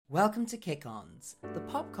Welcome to Kick-Ons, the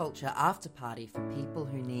pop culture after party for people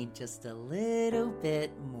who need just a little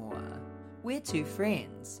bit more. We're two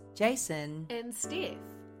friends, Jason and Steph,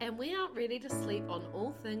 and we aren't ready to sleep on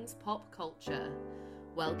all things pop culture.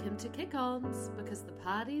 Welcome to Kick-Ons, because the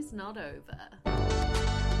party's not over.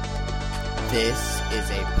 This is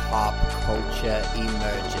a pop culture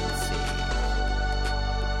emergency.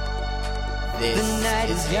 The night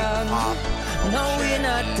is young, no we're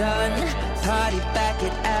not done. Party back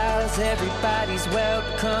at ours, everybody's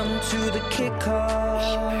welcome to the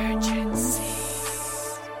Kick-Ons. Emergency.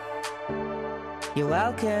 You're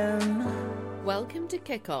welcome. Welcome to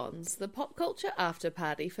Kick-Ons, the pop culture after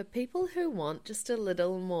party for people who want just a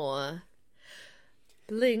little more.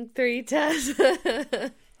 Blink 3 times.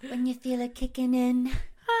 When you feel it kicking in.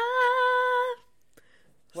 Ah.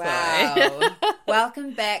 Wow.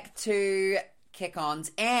 Welcome back to Kick-Ons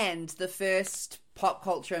and the first pop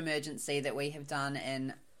culture emergency that we have done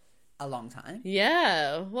in a long time.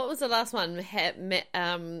 Yeah. What was the last one?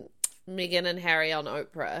 Meghan and Harry on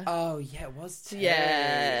Oprah. Oh, yeah, it was too.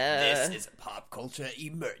 Yeah. This is a pop culture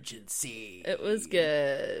emergency. It was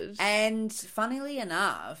good. And funnily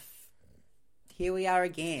enough, here we are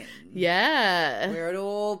again. Yeah. Where it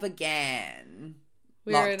all began.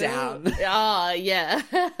 We're Lockdown. Oh, yeah.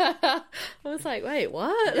 I was like, wait,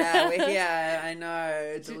 what? Yeah, we're here. I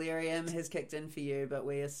know. Delirium has kicked in for you, but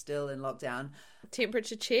we are still in lockdown.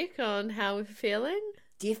 Temperature check on how we're feeling?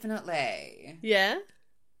 Definitely. Yeah?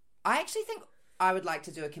 I actually think I would like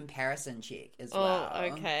to do a comparison check as well. Oh,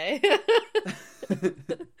 okay.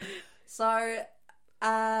 So,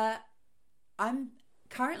 I'm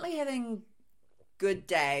currently having good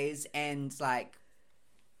days and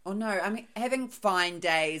I'm having fine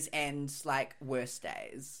days and worse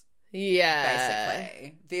days. Yeah.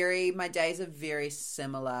 Basically. My days are very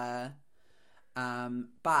similar.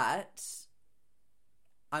 But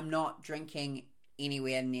I'm not drinking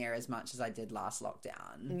anywhere near as much as I did last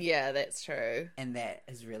lockdown. Yeah, that's true. And that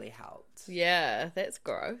has really helped. Yeah, that's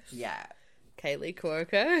gross. Yeah. Kaylee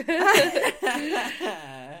Cuoco.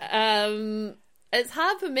 It's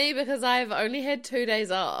hard for me because I've only had 2 days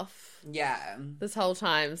off. Yeah. This whole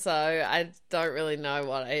time, so I don't really know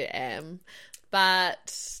what I am. But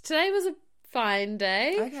today was a fine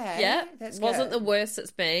day. Okay. Yeah. That's Wasn't good. the worst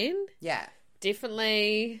it's been. Yeah.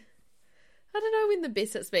 Definitely, I don't know when the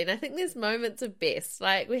best it's been. I think there's moments of best.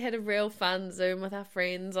 We had a real fun Zoom with our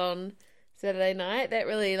friends on Saturday night. That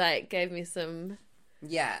really, gave me some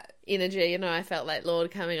Yeah. energy. I felt like Lord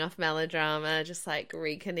coming off Melodrama, just,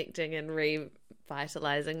 reconnecting and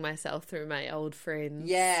revitalizing myself through my old friends.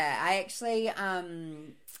 Yeah. I actually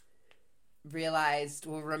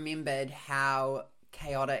remembered how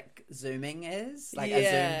chaotic Zooming is. A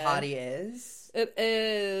Zoom party is. It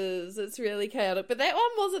is. It's really chaotic. But that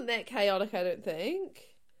one wasn't that chaotic, I don't think.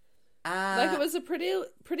 It was a pretty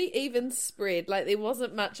even spread. There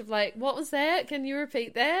wasn't much of what was that? Can you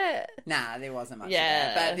repeat that? Nah, there wasn't much of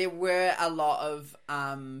Yeah. that. But there were a lot of,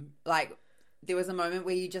 there was a moment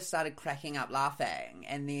where you just started cracking up laughing.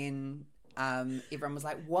 And then everyone was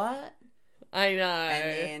like, what? I know.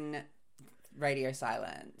 And then radio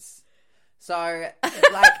silence. So,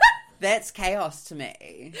 that's chaos to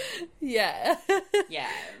me. Yeah. Yeah.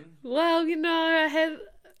 Well,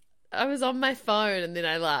 I was on my phone and then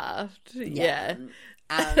I laughed. Yeah.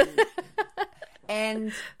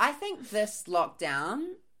 And I think this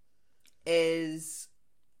lockdown is,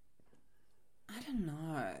 I don't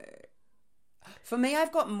know. For me,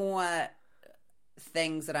 I've got more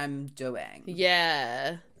things that I'm doing.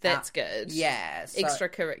 Yeah. That's good. Yeah. So,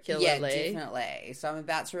 extracurricularly. Yeah, definitely. So I'm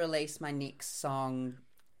about to release my next song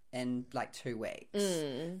in 2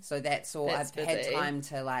 weeks. So that's all. That's I've had busy. time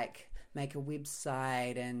to make a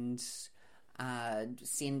website and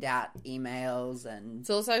send out emails, and It's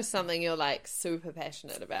also something you're super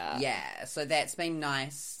passionate about. yeah. So that's been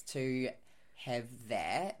nice to have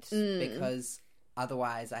that because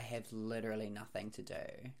otherwise I have literally nothing to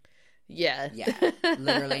do. Yeah. Yeah,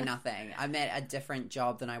 literally nothing. I'm at a different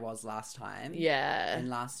job than I was last time. Yeah. And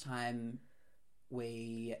last time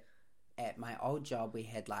at my old job, we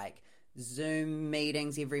had Zoom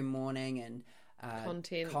meetings every morning and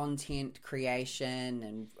content creation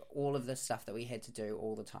and all of this stuff that we had to do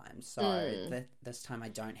all the time. So this time I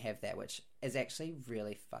don't have that, which is actually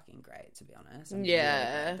really fucking great, to be honest. I'm really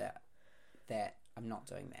glad that I'm not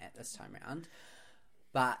doing that this time around.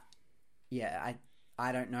 But yeah,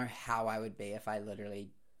 I don't know how I would be if I literally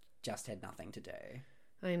just had nothing to do.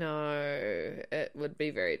 I know. It would be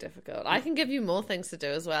very difficult. I can give you more things to do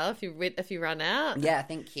as well if you run out. Yeah,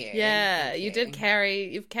 thank you. Yeah, Thank you did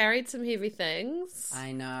you've carried some heavy things.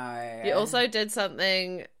 I know. You also did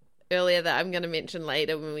something earlier that I'm going to mention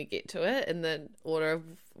later when we get to it in the order of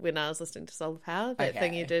when I was listening to Solar Power. That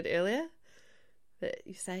thing you did earlier that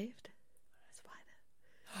you saved.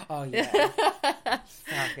 Oh, yeah.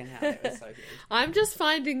 Fucking hell, that was so good. I'm just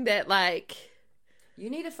finding that, like... You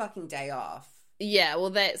need a fucking day off. Yeah,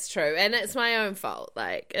 well, that's true. And it's my own fault.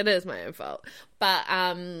 Like, it is my own fault. But,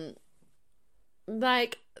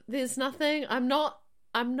 like, there's nothing... I'm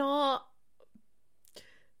not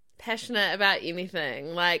passionate about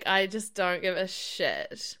anything. Like, I just don't give a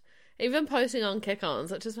shit. Even posting on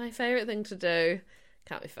kick-ons, which is my favourite thing to do...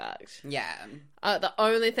 Can't be fucked. Yeah. The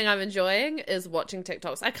only thing I'm enjoying is watching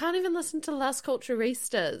TikToks. I can't even listen to Las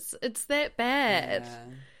Culturistas. It's that bad.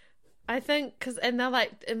 Yeah. I think, and they're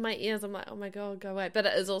like in my ears, I'm like, oh my God, go away. But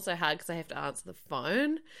it is also hard because I have to answer the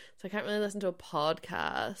phone. So I can't really listen to a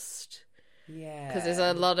podcast. Yeah. Because there's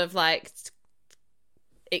a lot of like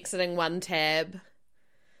exiting one tab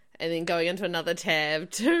and then going into another tab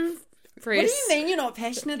to press. What do you mean you're not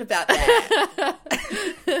passionate about that?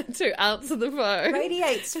 To answer the phone.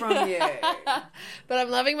 Radiates from you. But I'm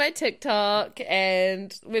loving my TikTok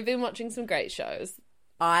and we've been watching some great shows.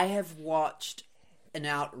 I have watched an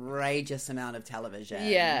outrageous amount of television.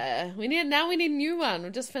 Yeah. We need a new one.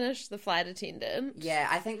 We've just finished The Flight Attendant. Yeah,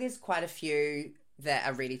 I think there's quite a few that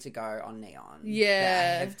are ready to go on Neon. Yeah.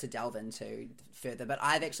 That I have to delve into further. But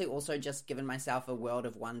I've actually also just given myself a World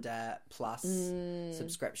of Wonder Plus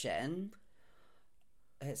subscription.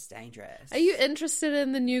 It's dangerous. Are you interested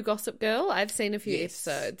in the new Gossip Girl? I've seen a few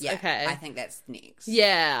episodes. Yeah, okay. I think that's next.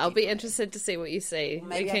 Yeah, I'll be interested to see what you see. Well,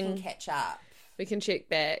 maybe I can catch up. We can check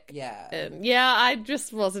back. Yeah. Yeah, I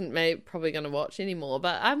just wasn't probably going to watch anymore,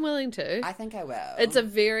 but I'm willing to. I think I will. It's a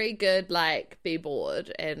very good, like, be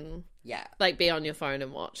bored and... Yeah. Like, be on your phone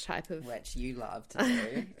and watch type of... Which you love to do.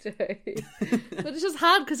 I do. But it's just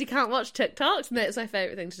hard because you can't watch TikToks, and that's my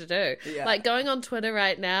favourite thing to do. Yeah. Like, going on Twitter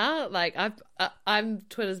right now, like, I'm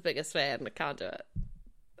Twitter's biggest fan. I can't do it.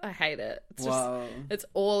 I hate it. It's just... It's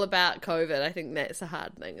all about COVID. I think that's a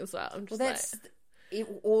hard thing as well. I'm just that's...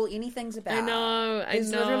 anything's about. I know. There's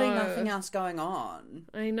literally nothing else going on.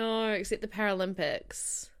 I know, except the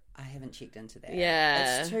Paralympics. I haven't checked into that.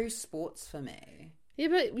 Yeah. It's too sports for me. Yeah,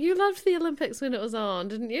 but you loved the Olympics when it was on,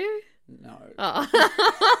 didn't you? No. Oh.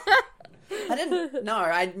 I didn't. No,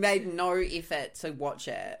 I made no effort to watch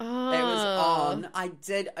it. Oh. It was on. I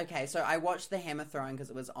did. Okay, so I watched the Hammer Throwing because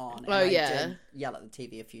it was on. And I did yell at the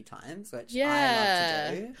TV a few times, which I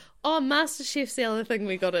love to do. Oh, MasterChef's the other thing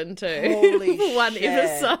we got into. Holy for one shit.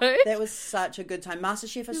 episode. That was such a good time.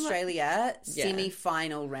 MasterChef Australia,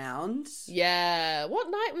 semi-final round. Yeah. What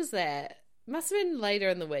night was that? Must have been later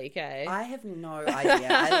in the week, eh? I have no idea.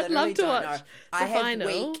 I literally don't know. I have final.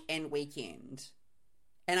 Week and weekend.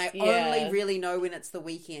 And I only really know when it's the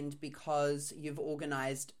weekend because you've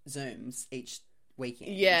organised Zooms each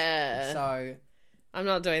weekend. Yeah. So I'm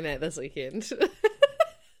not doing that this weekend.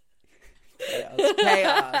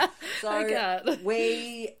 Chaos. So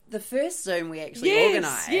the first Zoom we actually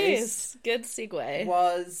organised. Yes, good segue.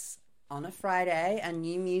 Was on a Friday, a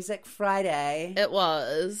New Music Friday. It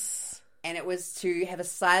was. And it was to have a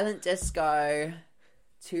silent disco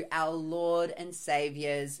to our Lord and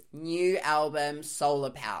Saviour's new album,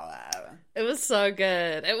 Solar Power. It was so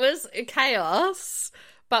good. It was chaos,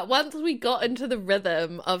 but once we got into the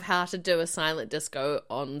rhythm of how to do a silent disco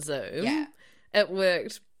on Zoom, it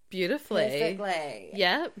worked beautifully. Perfectly.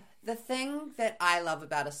 Yep. The thing that I love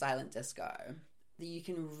about a silent disco, that you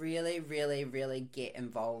can really, really, really get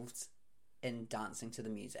involved in dancing to the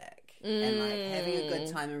music. And like having a good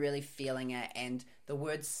time and really feeling it, and the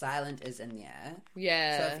word silent is in there.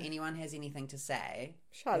 Yeah. So if anyone has anything to say,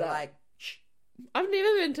 shut up. Like, shh. I've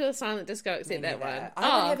never been to a silent disco except that one.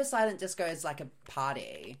 I would have a silent disco as like a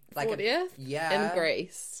party. Like 40th? In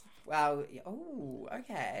Greece. Well, oh,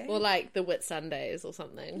 okay. Or like the Whitsundays or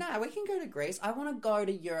something. No, we can go to Greece. I want to go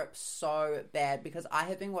to Europe so bad because I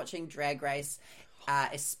have been watching Drag Race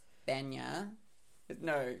España.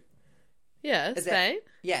 No. Yeah, Spain.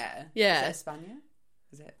 Yeah. Yeah. Is that España?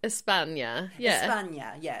 Is it? España. Yeah.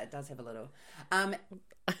 España. Yeah, it does have a little. I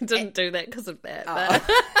didn't do that because of that. But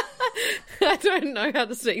I don't know how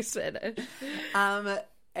to speak Spanish.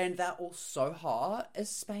 And they're all so hot. Is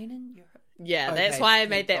Spain in Europe? Yeah, that's why I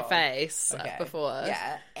made that face before.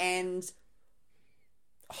 Yeah, and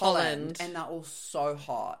Holland. And they're all so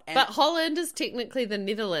hot. And but Holland is technically the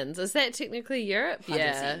Netherlands. Is that technically Europe?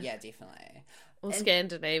 Yeah. Yeah, definitely. Or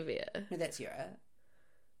Scandinavia. No, that's Europe.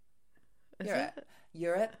 It?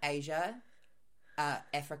 Europe, Asia,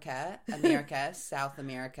 Africa, America, South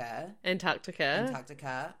America. Antarctica.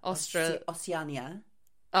 Oceania.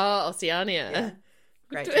 Oh, Oceania. Yeah.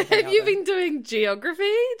 Great. Have you been doing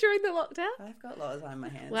geography during the lockdown? I've got lots of time on my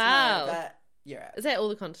hands. Wow. No, but you're right. Is that all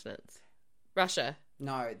the continents? Russia?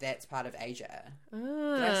 No, that's part of Asia. Ah,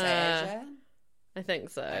 Did I say Asia? I think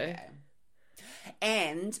so. Okay.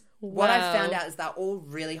 And what I've found out is they're all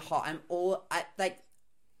really hot. I'm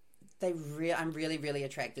really, really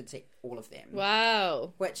attracted to all of them.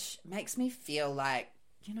 Wow. Which makes me feel like,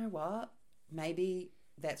 you know what? Maybe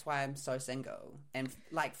that's why I'm so single. And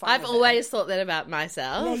like, I've always thought that about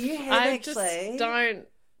myself. Yeah, you have actually. Just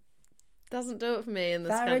doesn't do it for me in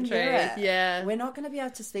this country. Yeah. We're not going to be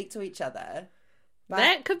able to speak to each other. But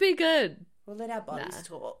that could be good. We'll let our bodies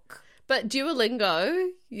talk. But Duolingo,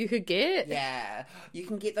 you could get. Yeah. You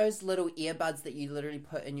can get those little earbuds that you literally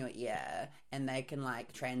put in your ear and they can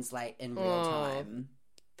like translate in real time.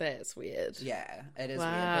 That's weird. Yeah, it is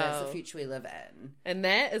weird. But it's the future we live in. And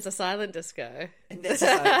that is a silent disco. And that's a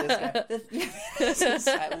silent disco. That's a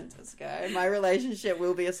silent disco. My relationship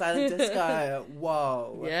will be a silent disco.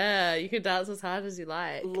 Whoa. Yeah, you can dance as hard as you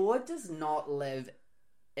like. Lorde does not live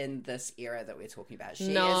in this era that we're talking about. She is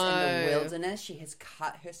in the wilderness. She has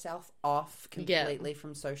cut herself off completely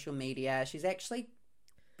from social media. She's actually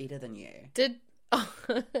better than you. Did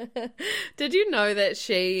you know that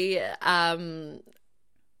she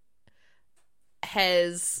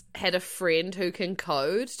has had a friend who can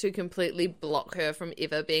code to completely block her from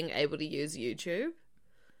ever being able to use YouTube?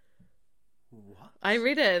 What? I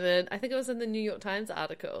read it, I think it was in the New York Times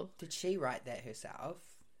article. Did she write that herself?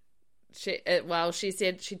 She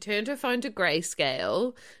said she turned her phone to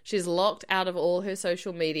grayscale. She's locked out of all her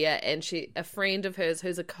social media, and a friend of hers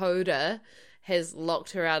who's a coder has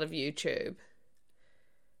locked her out of YouTube.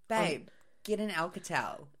 Babe, get an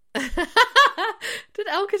Alcatel. Did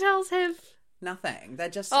Alcatels have nothing? They're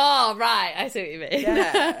just... Oh, right. I see what you mean.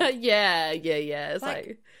 Yeah. yeah. It's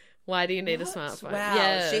like, why do you need a smartphone? Wow.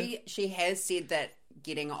 Yeah. She has said that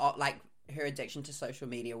getting like her addiction to social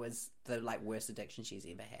media was the like worst addiction she's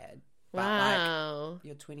ever had. But wow. Like,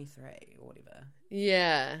 you're 23 or whatever.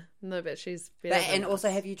 Yeah. No, but she's better. And also,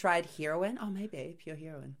 have you tried heroin? Oh, maybe pure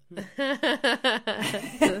heroin.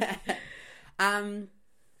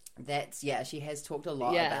 She has talked a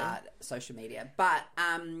lot about social media. But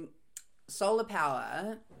Solar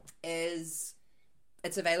Power it's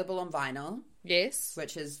available on vinyl. Yes.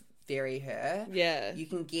 Which is very her. Yeah. You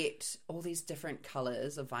can get all these different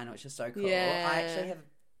colours of vinyl, which is so cool. Yeah. I actually have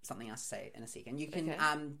something else to say in a second. You can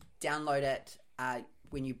download it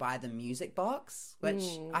when you buy the music box, which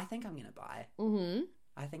I think I'm going to buy. Mm-hmm.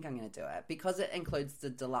 I think I'm going to do it because it includes the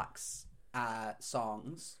deluxe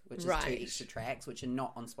songs, which is 2 extra tracks, which are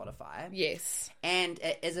not on Spotify. Yes. And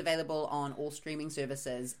it is available on all streaming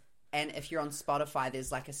services. And if you're on Spotify,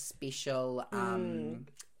 there's like a special...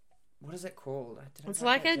 what is it called? It's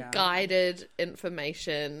like a guided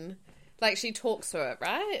information... Like, she talks through it,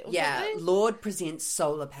 right? Or something? Lorde presents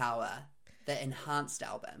Solar Power, the enhanced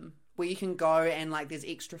album, where you can go and, like, there's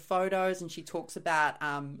extra photos and she talks about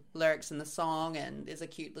lyrics in the song and there's a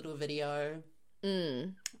cute little video. But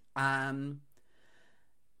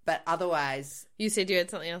otherwise... You said you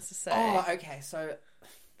had something else to say. Oh, okay, so...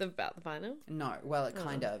 About the vinyl? No, well, it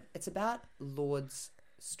kind of... It's about Lorde's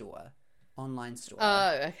store, online store.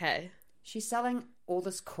 Oh, okay. She's selling all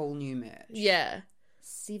this cool new merch. Yeah.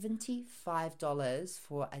 $75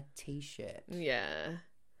 for a t-shirt. Yeah.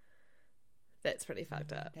 That's pretty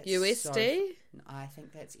fucked up. That's USD? I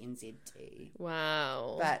think that's NZD.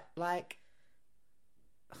 Wow. But, like,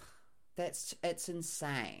 it's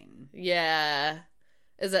insane. Yeah.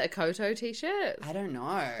 Is it a Koto t-shirt? I don't know.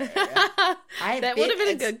 That would have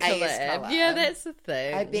been a good collab. Yeah, that's the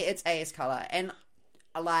thing. I bet it's AS Color. And,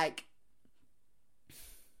 like,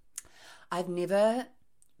 I've never...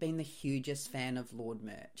 been the hugest fan of Lorde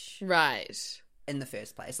merch. Right. In the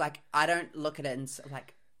first place. Like, I don't look at it and,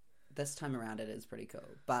 like, this time around it is pretty cool.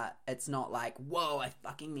 But it's not like, whoa, I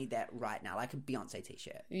fucking need that right now. Like a Beyonce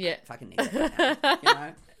t-shirt. Yeah. I fucking need that right now. You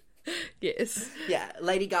know? Yes. Yeah.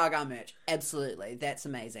 Lady Gaga merch. Absolutely. That's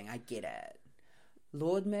amazing. I get it.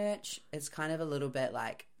 Lorde merch is kind of a little bit,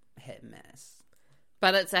 like, hit and miss.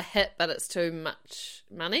 But it's a hit, but it's too much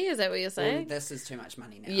money? Is that what you're saying? Well, this is too much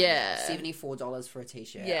money now. Yeah. $74 for a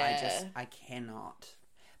t-shirt. Yeah. I cannot.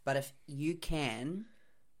 But if you can,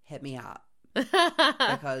 hit me up.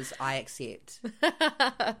 Because I accept.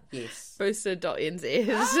 Yes. Booster.nz.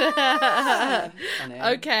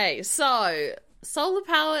 Okay, so Solar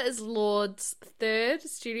Power is Lorde's third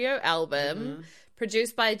studio album,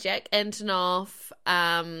 produced by Jack Antonoff,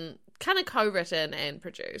 kind of co-written and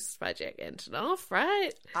produced by Jack Antonoff,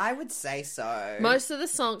 right? I would say so. Most of the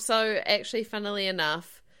songs, so actually, funnily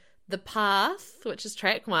enough, The Path, which is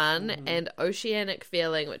track 1, and Oceanic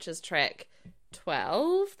Feeling, which is track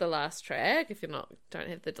 12, the last track, if you don't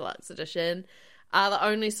have the deluxe edition, are the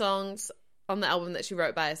only songs on the album that she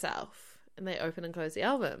wrote by herself. And they open and close the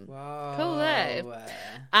album. Whoa. Cool, eh?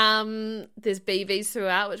 There's BVs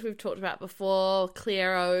throughout, which we've talked about before.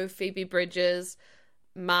 Clairo, Phoebe Bridgers,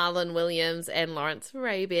 Marlon Williams, and Lawrence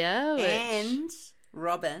Arabia. And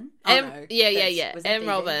Robin. Yeah. And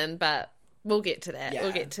Robin, but we'll get to that.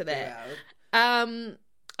 We'll get to that. I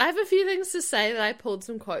have a few things to say that I pulled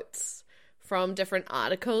some quotes from different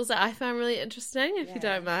articles that I found really interesting, if you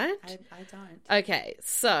don't mind. I don't. Okay,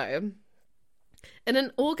 so... In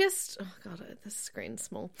an August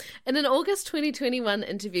 2021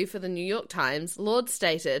 interview for the New York Times, Lorde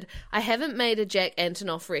stated, "I haven't made a Jack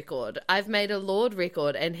Antonoff record. I've made a Lorde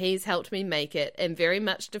record and he's helped me make it and very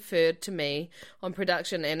much deferred to me on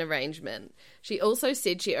production and arrangement." She also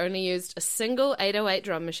said she only used a single 808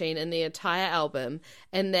 drum machine in the entire album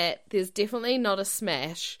and that there's definitely not a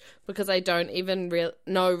smash because I don't even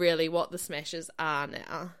know really what the smashes are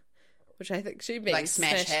now. Which I think she means like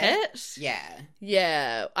smash hit.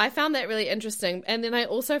 Yeah. I found that really interesting. And then I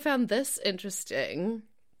also found this interesting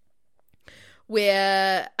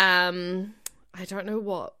where, I don't know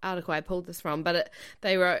what article I pulled this from, but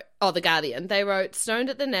they wrote, The Guardian. They wrote,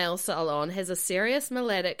 "Stoned at the Nail Salon has a serious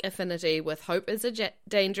melodic affinity with Hope is a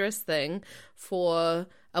dangerous thing for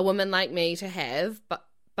a woman like me to have, but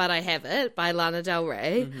I have it," by Lana Del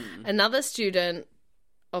Rey. Mm-hmm. Another student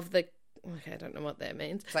of the... Okay, I don't know what that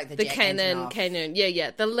means. It's like the Canon.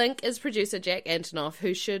 Yeah. The Link is producer Jack Antonoff,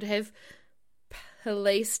 who should have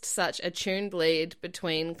policed such a tuned lead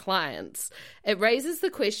between clients. It raises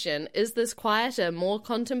the question, is this quieter, more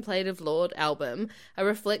contemplative Lorde album a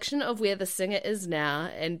reflection of where the singer is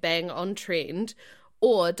now and bang on trend,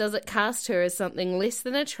 or does it cast her as something less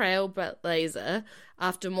than a trailblazer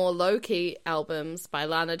after more low-key albums by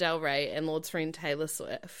Lana Del Rey and Lorde's friend Taylor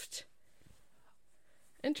Swift?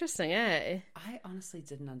 Interesting, eh? I honestly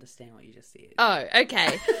didn't understand what you just said. Oh,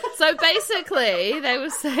 okay. So basically, they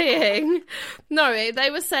were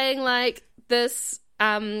saying like this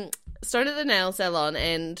Stone at the Nail Salon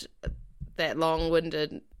and that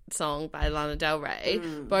long-winded song by Lana Del Rey,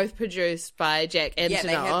 both produced by Jack Antonoff. Yeah,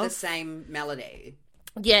 they have the same melody.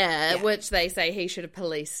 Yeah, which they say he should have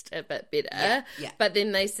policed a bit better. Yeah. But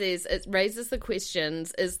then they says it raises the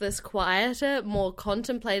questions, is this quieter, more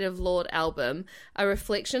contemplative Lorde album a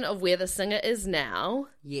reflection of where the singer is now?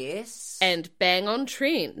 Yes. And bang on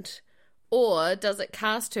trend? Or does it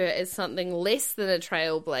cast her as something less than a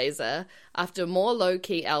trailblazer after more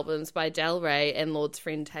low-key albums by Del Rey and Lorde's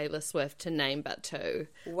friend Taylor Swift, to name but two?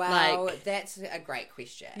 Wow, that's a great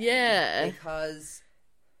question. Yeah. Because...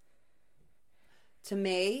 to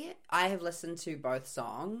me, I have listened to both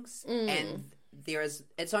songs, and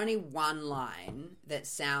it's only one line that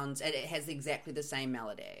sounds, and it has exactly the same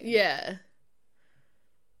melody. Yeah.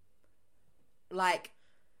 Like,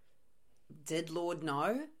 did Lorde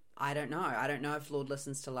know? I don't know. I don't know if Lorde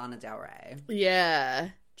listens to Lana Del Rey. Yeah.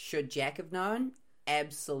 Should Jack have known?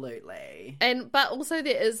 Absolutely. But also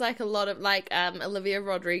there is like a lot of Olivia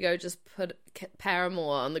Rodrigo just put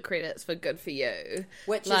Paramore on the credits for Good For You.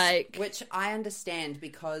 Which I understand,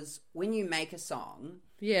 because when you make a song,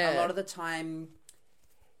 a lot of the time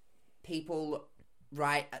people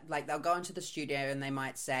write, like they'll go into the studio and they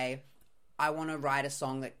might say, I want to write a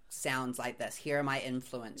song that sounds like this. Here are my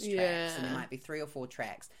influence tracks. And there might be 3 or 4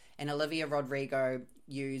 tracks. And Olivia Rodrigo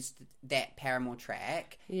used that Paramore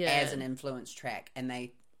track as an influence track. And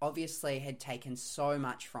they obviously had taken so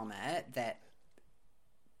much from it that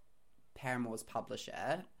Paramore's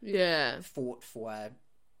publisher fought for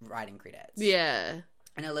writing credits. Yeah.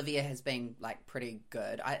 And Olivia has been, like, pretty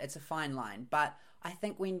good. It's a fine line. But I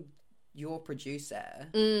think when your producer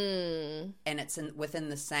and it's within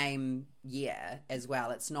the same year as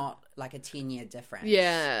well, it's not like a 10-year difference.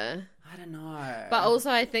 Yeah. I don't know. But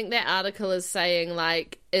also I think that article is saying,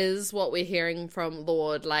 like, is what we're hearing from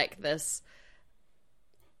Lorde like this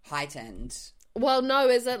heightened? Well, no,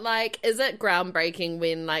 is it groundbreaking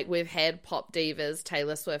when, like, we've had pop divas,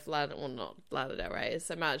 Taylor Swift, not Lana Del Rey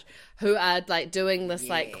so much, who are, like, doing this,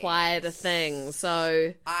 like, quieter thing,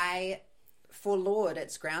 so... For Lorde,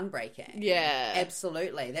 it's groundbreaking. Yeah.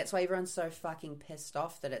 Absolutely. That's why everyone's so fucking pissed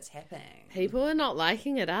off that it's happening. People are not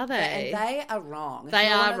liking it, are they? And they are wrong. They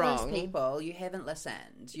are wrong. Those people, you haven't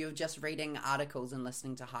listened. You're just reading articles and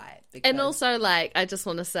listening to hype. And also, like, I just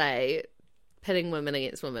want to say, pitting women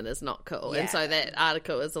against women is not cool. Yeah. And so that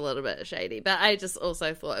article is a little bit shady. But I just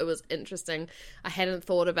also thought it was interesting. I hadn't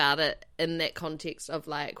thought about it in that context of,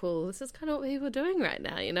 like, well, this is kind of what people are doing right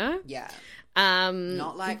now, you know? Yeah.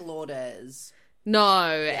 Not like Lorde is. No,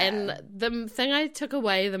 and the thing I took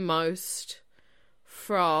away the most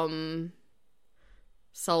from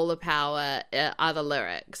Solar Power are the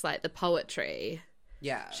lyrics, like the poetry.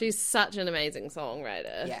 Yeah. She's such an amazing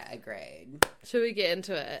songwriter. Yeah, agreed. Should we get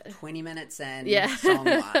into it? 20 minutes in, yeah. Song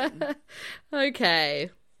 1.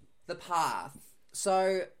 Okay. The Path.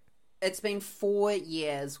 So it's been 4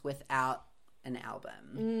 years without an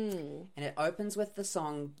album. And it opens with the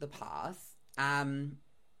song The Path. And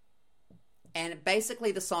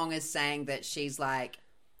basically the song is saying that she's left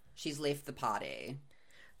the party.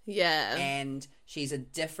 Yeah. And she's a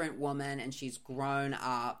different woman and she's grown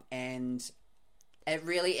up, and it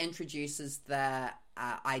really introduces the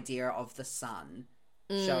idea of the sun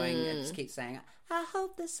showing, it just keeps saying, I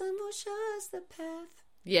hope the sun will show us the path.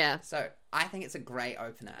 Yeah. So I think it's a great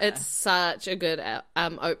opener. It's such a good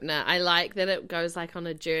opener. I like that it goes like on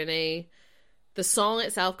a journey. The song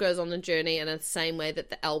itself goes on a journey in the same way that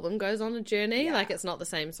the album goes on a journey. Yeah. Like it's not the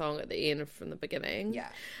same song at the end from the beginning. Yeah.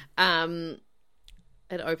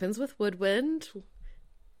 It opens with Woodwind.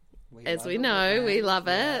 We know. We love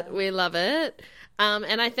it. Yeah. We love it.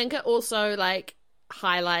 And I think it also like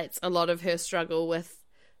highlights a lot of her struggle with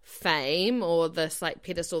fame, or this like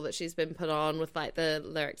pedestal that she's been put on, with like the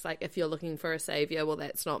lyrics like, if you're looking for a savior, well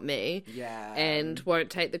that's not me. Yeah. And won't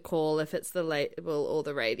take the call if it's the label or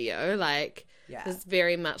the radio. Like it's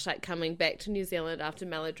very much like coming back to New Zealand after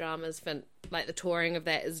Melodrama's like the touring of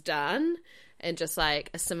that is done, and just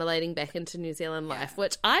like assimilating back into New Zealand life,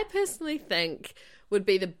 which I personally think would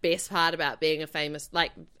be the best part about being a famous,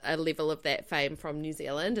 like a level of that fame from New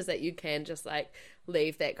Zealand, is that you can just like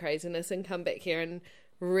leave that craziness and come back here, and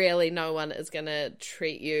really no one is going to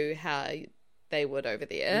treat you how they would over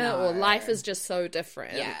there. Or life is just so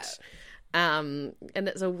different. Yeah. And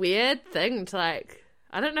it's a weird thing to like,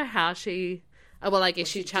 I don't know how she... well, I guess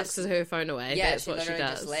she chucks her phone away. Yeah, that's what she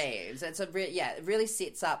does. Just leaves. It's it really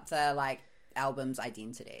sets up the like album's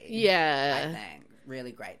identity. Yeah. I think.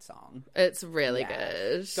 Really great song. It's really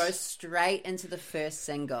good. Goes straight into the first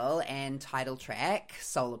single and title track,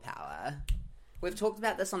 Solar Power. We've talked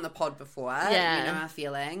about this on the pod before. Yeah. You know our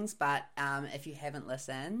feelings, but if you haven't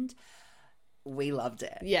listened, we loved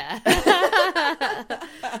it. Yeah.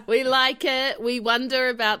 We like it. We wonder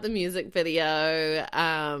about the music video.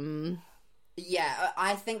 Yeah,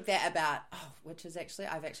 I think that about, which is actually,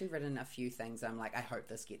 I've actually written a few things. I'm like, I hope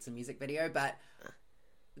this gets a music video, but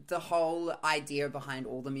the whole idea behind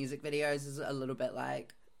all the music videos is a little bit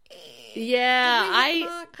like,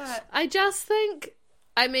 I just think,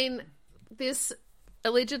 I mean, there's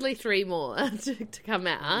allegedly 3 more to come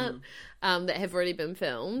out that have already been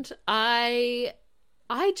filmed. I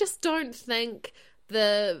just don't think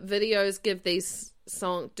the videos give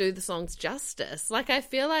do the songs justice. Like, I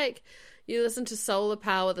feel like you listen to Solar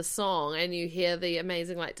Power, the song, and you hear the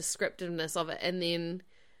amazing like descriptiveness of it, and then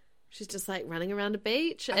she's just like running around a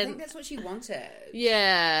beach. I think that's what she wanted.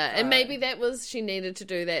 Yeah, and maybe she needed to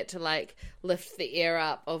do that to like lift the air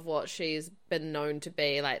up of what she's been known to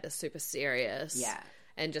be, like the super serious. Yeah.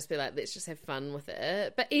 And just be like, let's just have fun with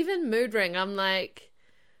it. But even Mood Ring, I'm like,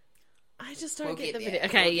 I just don't get the video.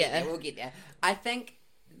 Okay, we'll get there. I think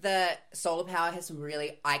the Solar Power has some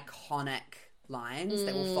really iconic lines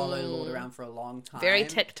that will follow Lorde around for a long time. Very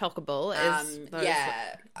TikTokable.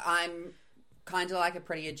 I'm kind of like a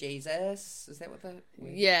Prettier Jesus. Is that what the...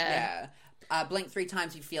 Yeah. Blink 3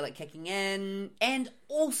 times, you feel it kicking in. And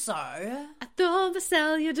also... I throw the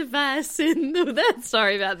cellular device in the...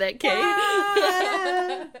 Sorry about that, Kate.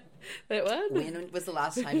 That one? When was the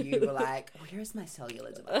last time you were like, where is my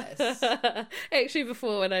cellular device? Actually,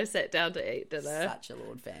 before when I sat down to eat dinner. Such a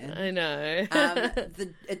Lorde fan. I know.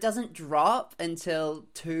 It doesn't drop until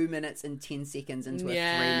 2 minutes and 10 seconds into a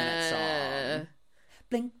 3-minute song.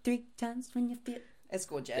 Blink 3 times when you feel... It's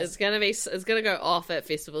gorgeous. It's gonna go off at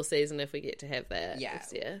festival season if we get to have that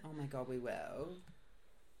this year. Oh my god, we will.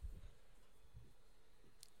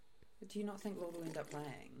 Do you not think Lorde will end up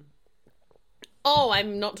playing? Oh,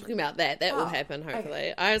 I'm not talking about that. That will happen,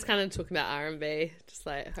 hopefully. Okay. I was kind of talking about R&B, just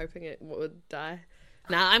like hoping it would die.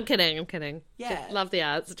 Nah, I'm kidding. Yeah. Love the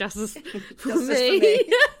arts. Justice for Justice me.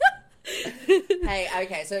 Hey,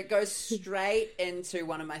 okay, so it goes straight into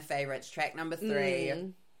one of my favourites, track number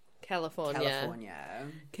 3. California.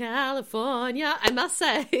 I must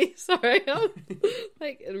say, sorry, I'm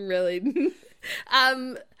like really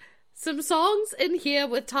some songs in here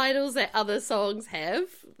with titles that other songs have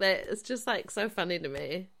that it's just like so funny to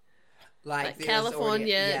me. Like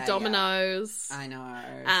California, Dominoes. I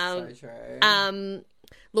know, so true.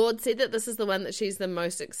 Lorde said that this is the one that she's the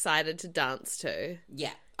most excited to dance to.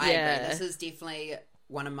 Yeah, I agree. This is definitely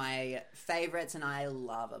one of my favourites, and I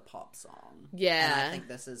love a pop song. Yeah. And I think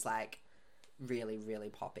this is like really, really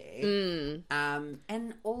poppy.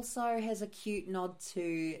 And also has a cute nod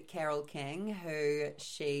to Carole King,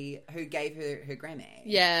 who gave her Grammy.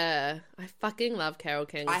 Yeah, I fucking love Carole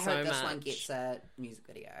King so much. I hope this one gets a music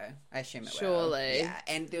video. I assume it will. Surely. Yeah,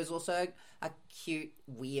 and there was also a cute,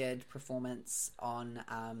 weird performance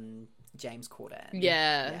on James Corden.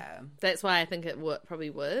 Yeah. That's why I think it probably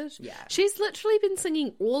would. Yeah. She's literally been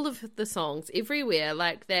singing all of the songs everywhere,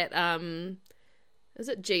 like that, is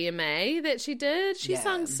it GMA that she did? She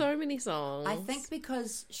sung so many songs. I think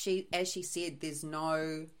because as she said, there's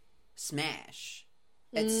no smash.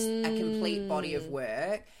 It's a complete body of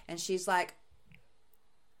work. And she's like,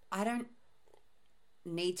 I don't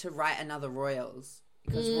need to write another Royals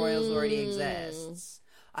because Royals already exists.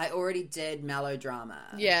 I already did melodrama.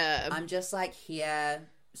 Yeah. I'm just like here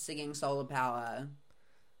singing Solar Power.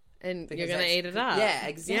 And you're going to eat it up. Yeah,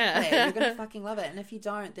 exactly. You're going to fucking love it. And if you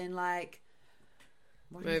don't, then like...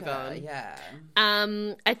 Move on. Yeah.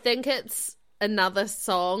 I think it's another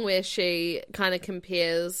song where she kind of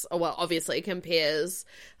compares, obviously compares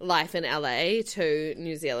life in LA to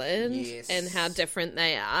New Zealand and how different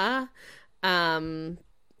they are.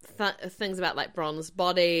 Things about like bronze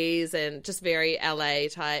bodies and just very LA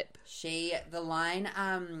type. The line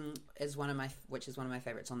is one of my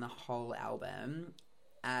favorites on the whole album.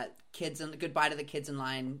 Goodbye to the kids in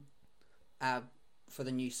line for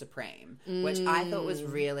the new Supreme, which I thought was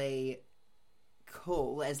really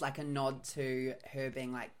cool as like a nod to her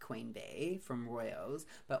being like Queen Bee from Royals,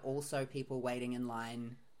 but also people waiting in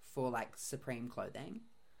line for like Supreme clothing.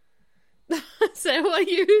 Is that what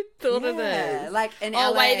you thought of it? Like in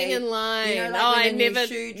LA, waiting in line. You know, like I never.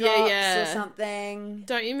 Shoe drops or something.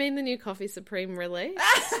 Don't you mean the new Coffee Supreme release?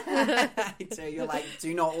 I do. You're like,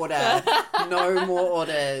 do not order. No more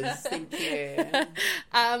orders. Thank you.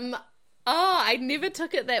 I never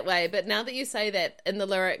took it that way, but now that you say that in the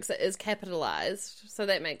lyrics, it is capitalized, so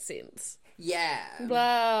that makes sense. Yeah.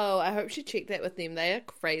 Wow. I hope she checked that with them. They are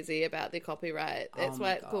crazy about their copyright. That's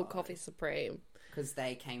why it's called Coffee Supreme. Because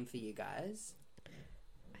they came for you guys?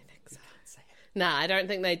 I think so. Nah, I don't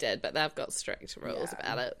think they did, but they've got strict rules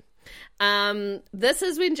about it. This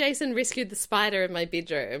is when Jason rescued the spider in my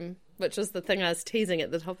bedroom, which was the thing I was teasing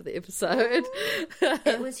at the top of the episode.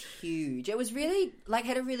 It was huge. It was really, like,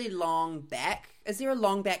 had a really long back. Is there a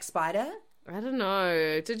long back spider? I don't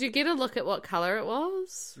know. Did you get a look at what colour it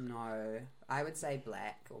was? No. I would say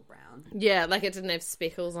black or brown. Yeah, like it didn't have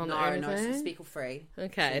speckles on it or anything? No, it's speckle free.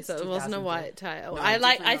 Okay, so it wasn't a white tail. No,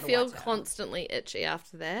 I feel constantly itchy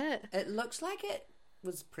after that. It looks like it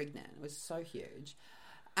was pregnant. It was so huge.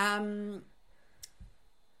 Go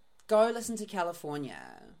listen to California.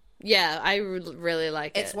 Yeah, I really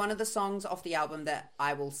like it. It's one of the songs off the album that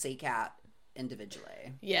I will seek out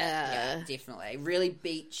individually. Yeah, definitely. Really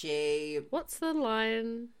beachy. What's the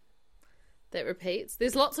line that repeats?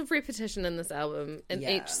 There's lots of repetition in this album. In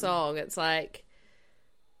each song, it's like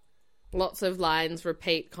lots of lines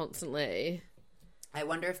repeat constantly. I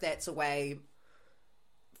wonder if that's a way,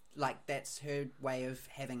 like that's her way of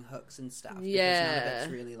having hooks and stuff. Yeah. Because none of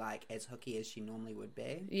it's really like as hooky as she normally would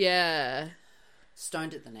be. Yeah.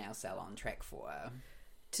 Stoned at the Nail Salon, track 4.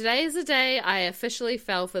 Today is the day I officially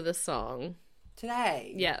fell for this song.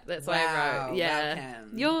 Today? Yeah, that's what I wrote. Yeah.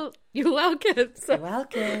 Welcome. You're welcome. You're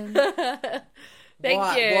welcome.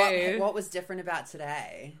 Thank you. What was different about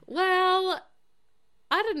today? Well,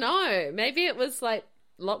 I don't know. Maybe it was like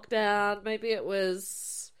lockdown. Maybe it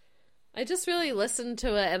was... I just really listened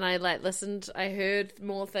to it and I heard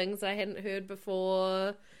more things I hadn't heard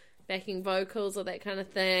before, backing vocals or that kind of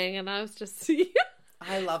thing, and I was just...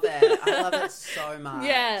 I love it. I love it so much.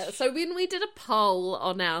 Yeah, so when we did a poll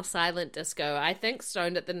on our silent disco, I think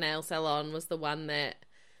Stoned at the Nail Salon was the one that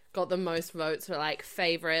got the most votes for like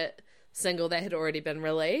favourite single that had already been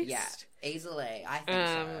released. Yeah, easily. I think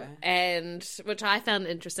so. And which I found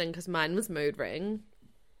interesting because mine was Mood Ring.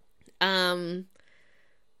 Yeah,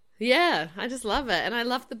 I just love it. And I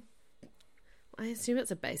love I assume it's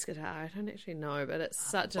a bass guitar. I don't actually know, but it's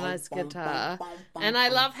such a nice guitar. And I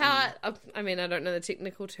love how I mean, I don't know the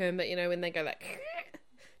technical term, but you know, when they go like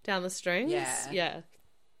down the strings. Yeah.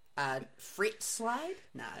 Fret slide?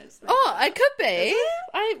 No. It could be.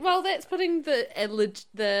 Well, that's putting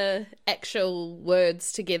the actual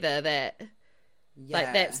words together that... Yeah.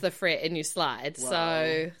 Like, that's the fret and you slide. Whoa.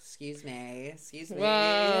 So... Excuse me.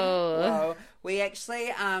 Whoa. We actually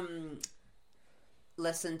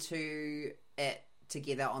listened to it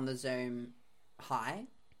together on the Zoom Hi.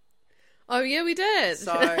 Oh, yeah, we did.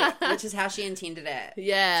 So, which is how she intended it.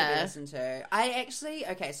 Yeah. To be listened to. I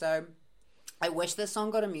wish this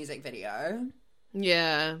song got a music video.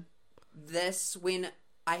 Yeah. When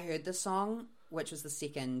I heard the song, which was the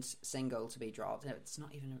second single to be dropped. It's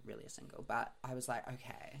not even really a single, but I was like,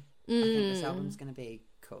 okay, I think this album's going to be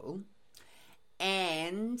cool.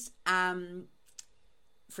 And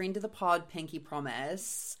friend of the pod, Pinky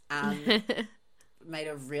Promise, made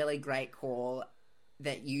a really great call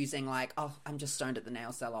that using like, oh, I'm just stoned at the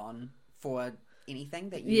nail salon for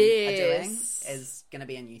anything that you are doing is going to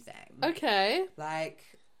be a new thing. Okay. Like,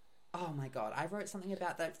 oh my God, I wrote something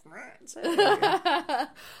about that.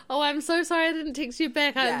 Oh, I'm so sorry I didn't text you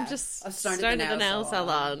back. I'm just stoned at the nail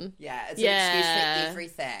salon. Yeah, it's an excuse for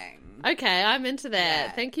everything. Okay, I'm into that.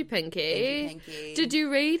 Yeah. Thank you, Pinky. Thank you, Pinky. Did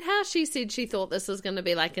you read how she said she thought this was going to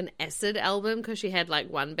be like an acid album because she had like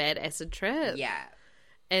one bad acid trip? Yeah.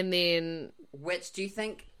 And then... Which, do you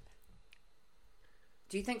think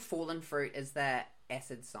Fallen Fruit is the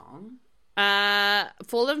acid song?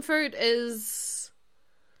 Fallen Fruit is...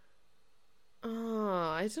 Oh,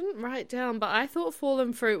 I didn't write down, but I thought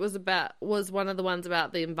Fallen Fruit was one of the ones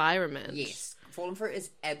about the environment. Yes. Fallen Fruit is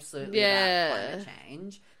absolutely about climate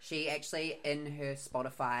change. She actually, in her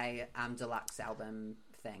Spotify deluxe album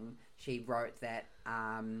thing, she wrote that,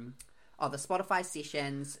 the Spotify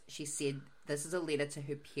sessions, she said, this is a letter to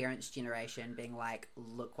her parents' generation being like,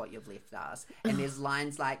 look what you've left us. And there's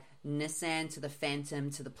lines like, Nissan to the Phantom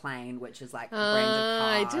to the plane, which is like a brand of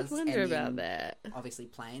cars. I did wonder about that. Obviously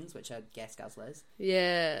planes, which are gas guzzlers.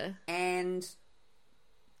 Yeah. And,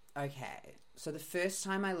 okay, so the first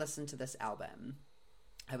time I listened to this album,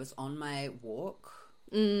 I was on my walk,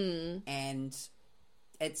 and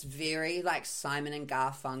it's very like Simon and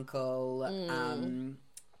Garfunkel,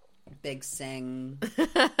 Big Sing,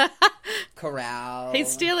 Chorale. He's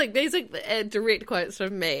stealing. These are direct quotes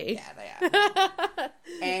from me. Yeah, they are.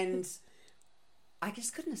 And I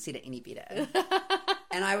just couldn't have said it any better.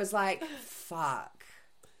 And I was like, fuck.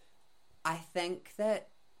 I think that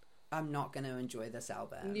I'm not going to enjoy this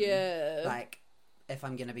album. Yeah. Like, if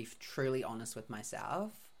I'm going to be truly honest with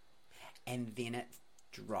myself. And then it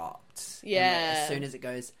dropped. Yeah. And as soon as it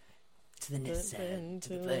goes to the Nissan, to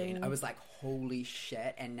the plane, I was like, holy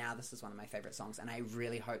shit. And now this is one of my favorite songs. And I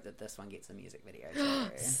really hope that this one gets a music video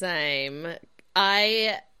too. Same.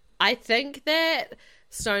 I think that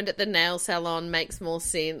Stoned at the Nail Salon makes more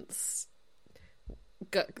sense.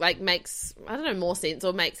 Makes, I don't know, more sense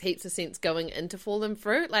or makes heaps of sense going into Fallen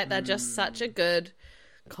Fruit. Like, they're just such a good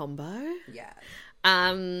combo. Yeah.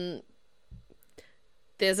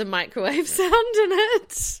 There's a microwave sound in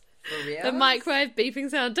it. For real? The microwave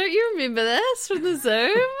beeping sound. Don't you remember this from the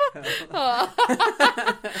Zoom?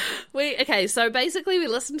 Okay, so basically we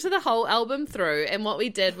listened to the whole album through, and what we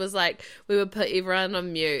did was like we would put everyone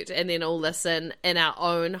on mute and then all listen in our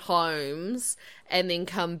own homes and then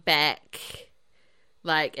come back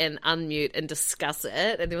like and unmute and discuss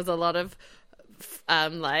it. And there was a lot of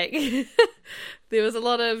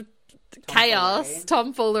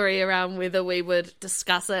tomfoolery around whether we would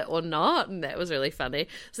discuss it or not, and that was really funny.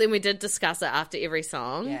 So then we did discuss it after every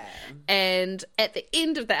song, and at the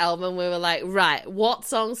end of the album we were like, right, what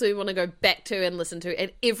songs do we want to go back to and listen to?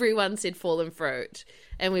 And everyone said Fallen Fruit,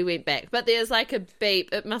 and we went back, but there's like a beep,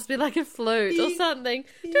 it must be like a flute or something.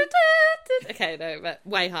 Okay, no, but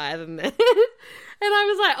way higher than that. And I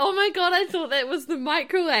was like, oh my God, I thought that was the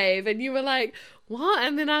microwave. And you were like, what?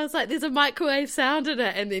 And then I was like, there's a microwave sound in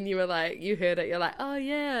it. And then you were like, you heard it. You're like, oh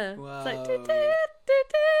yeah. Wow. It's like,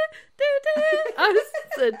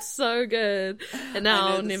 it's so good. And now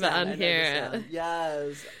I'll never unhear it.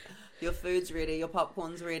 Yes. Your food's ready. Your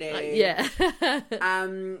popcorn's ready. Yeah.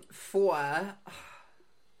 4,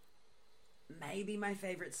 maybe my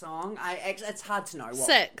favorite song. It's hard to know.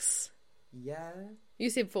 6. Yeah.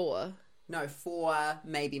 You said 4. No, 4,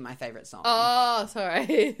 maybe my favorite song. Oh,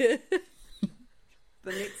 sorry. The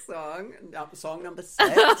next song, song number 6.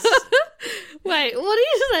 Wait, what are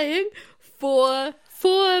you saying? 4,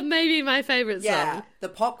 maybe my favorite song. Yeah, the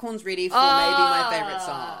popcorn's ready for maybe my favorite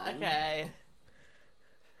song. Okay.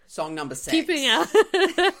 Song number 6. Keeping up.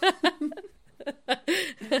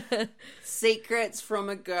 Secrets from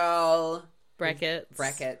a Girl.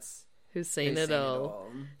 Brackets. Who's seen it all. all.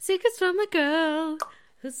 Secrets from a girl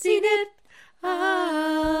who's seen it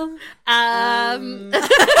all.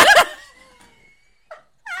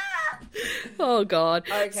 Oh God.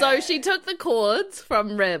 Okay. So she took the chords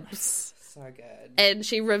from Ribs. So good. And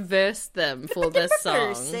she reversed them for this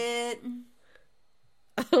song.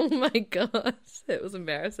 Oh my gosh. That was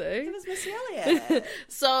embarrassing. It was Missy Elliott.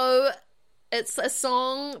 So it's a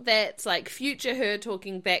song that's like future her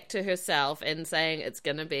talking back to herself and saying it's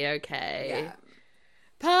gonna be okay. Yeah.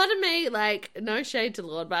 Part of me, like, no shade to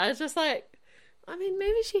Lorde, but I was just like, I mean,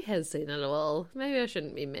 maybe she has seen it all. Maybe I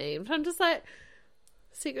shouldn't be mean. But I'm just like,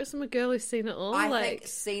 Secrets from a Girl who's seen it all. I think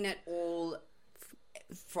seen it all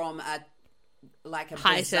from a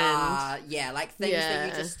heightened, bizarre, like things that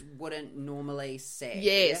you just wouldn't normally see.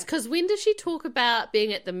 Yes, because when does she talk about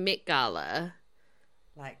being at the Met Gala?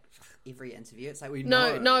 Like every interview, it's like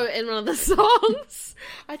No, in one of the songs.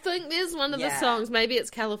 I think there's one of the songs. Maybe it's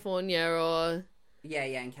California or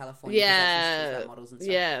in California. Yeah, models and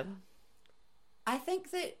stuff. Yeah. I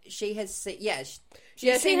think that she has seen. She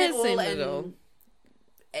has seen it all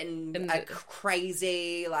in a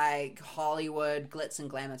crazy like Hollywood glitz and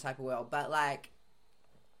glamour type of world, but like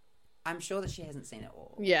I'm sure that she hasn't seen it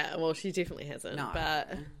all. Yeah, well, she definitely hasn't. No,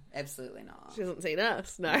 but absolutely not. She hasn't seen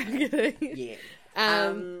us. No, I'm kidding.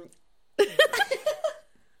 Yeah.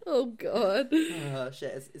 Oh god. Oh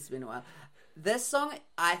shit! It's been a while. This song,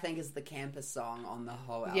 I think, is the campest song on the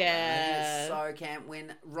whole album. Yeah. It's so camp.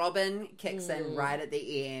 When Robin kicks in right at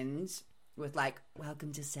the end with, like,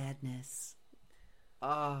 welcome to sadness.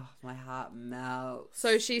 Oh, my heart melts.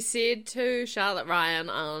 So she said to Charlotte Ryan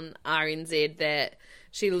on RNZ that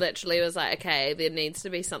she literally was like, okay, there needs to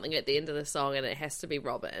be something at the end of the song and it has to be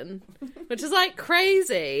Robin. Which is, like,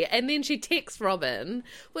 crazy. And then she texts Robin,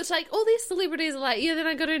 which, like, all these celebrities are like, yeah, then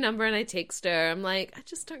I got her number and I text her. I'm like, I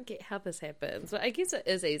just don't get how this happens. But I guess it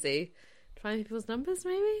is easy to find people's numbers,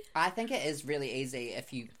 maybe? I think it is really easy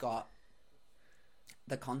if you got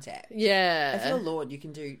the contact. Yeah. If you're Lord, you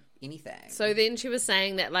can do anything. So then she was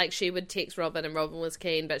saying that, like, she would text Robin and Robin was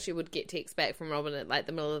keen, but she would get texts back from Robin at, like,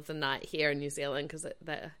 the middle of the night here in New Zealand because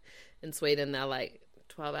in Sweden they're, like,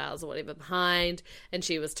 12 hours or whatever behind, and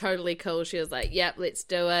she was totally cool. She was like, yep, let's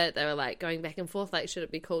do it. They were, like, going back and forth, like, should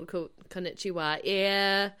it be called Konnichiwa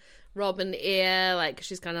Air, Robin Air, like, 'cause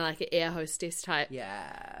she's kind of like an air hostess type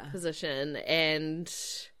position, and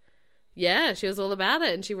yeah, she was all about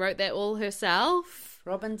it, and she wrote that all herself.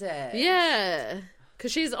 Robin did. Yeah.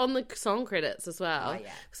 Because she's on the song credits as well. Oh,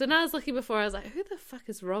 yeah. So when I was looking before, I was like, who the fuck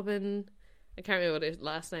is Robin? I can't remember what her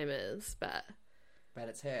last name is, but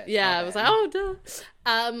it's her. Yeah, I was like, oh, duh.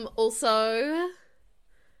 Also,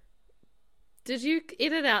 did you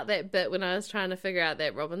edit out that bit when I was trying to figure out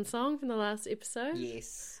that Robin song from the last episode?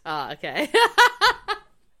 Yes. Oh, okay.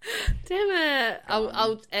 Damn it.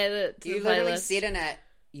 I'll add it to the playlist. You literally said in it,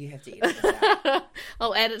 you have to edit it out.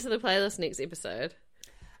 I'll add it to the playlist next episode.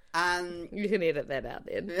 You can edit that out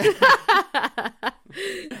then.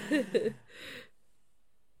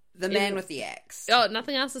 The Man with the Axe. Oh,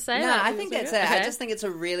 nothing else to say? No, I think that's it. Okay. I just think it's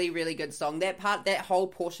a really, really good song. That whole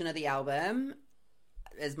portion of the album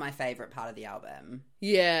is my favourite part of the album.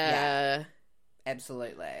 Yeah.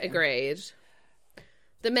 Absolutely. Agreed.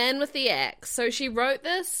 The Man with the Axe. So she wrote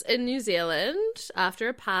this in New Zealand after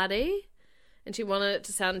a party, and she wanted it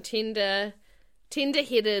to sound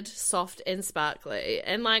tender-headed, soft, and sparkly.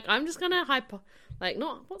 And, like, I'm just going to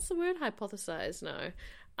what's the word? Hypothesize? No.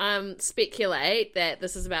 Speculate that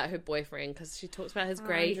this is about her boyfriend, because she talks about his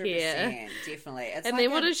grey hair. Definitely. It's and like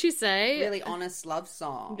then what did she say? Really honest love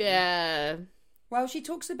song. Yeah. Well, she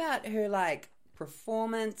talks about her, like,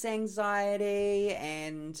 performance anxiety,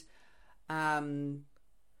 and then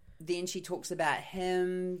she talks about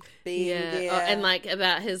him being there. Oh, and, like,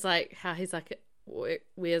 about his, like, how he's, like,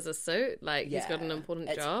 wears a suit, like he's got an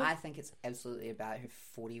important job. I think it's absolutely about her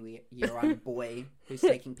 40-year-old boy who's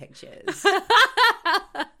taking pictures.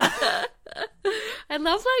 I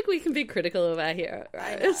love, like, we can be critical of our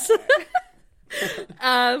heroes.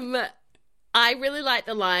 I really like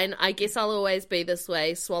the line, I guess I'll always be this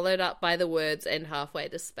way, swallowed up by the words and halfway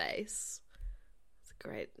to space. It's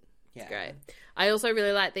great. It's great. I also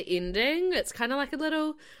really like the ending. It's kind of like a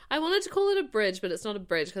little... I wanted to call it a bridge, but it's not a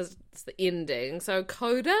bridge because it's the ending. So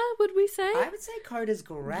coda, would we say? I would say coda's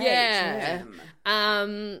great. Yeah.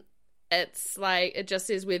 It's like... It just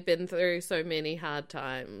says we've been through so many hard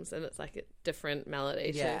times, and it's like a different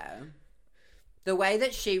melody. Yeah. The way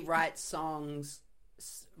that she writes songs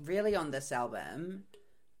really on this album,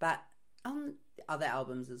 but on other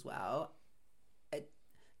albums as well, it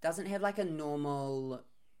doesn't have like a normal...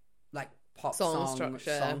 like pop song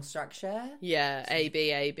structure. Yeah, A,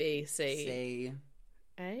 B, A, B, C. C.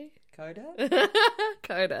 A? Coda?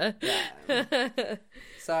 Coda. Yeah.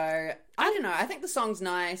 So, I don't know. I think the song's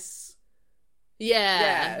nice.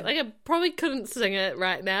 Yeah. Like, I probably couldn't sing it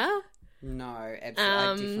right now. No, absolutely.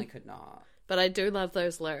 I definitely could not. But I do love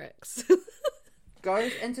those lyrics.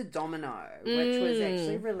 Goes into Domino, which was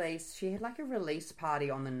actually released. She had like a release party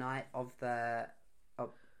on the night of the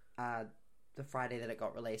Friday that it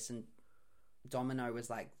got released, and Domino was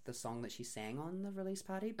like the song that she sang on the release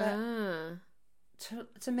party. But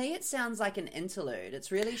to me, it sounds like an interlude.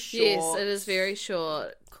 It's really short. Yes, it is very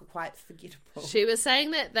short. Quite forgettable. She was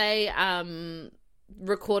saying that they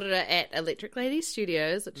recorded it at Electric Lady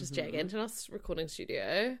Studios, which is Jack Antonoff's recording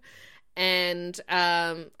studio, And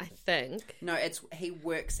I think... No, he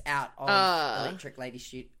works out of Electric Lady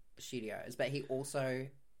Studios, but he also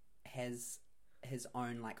has his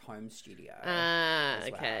own like home studio.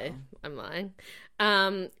 Okay. I'm lying.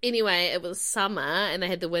 Anyway, it was summer and they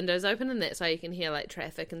had the windows open, and that's why you can hear like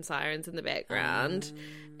traffic and sirens in the background.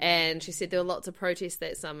 And she said there were lots of protests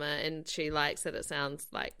that summer, and she likes that it sounds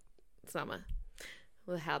like summer.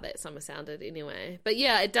 Well, how that summer sounded anyway. But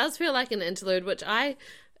yeah, it does feel like an interlude, which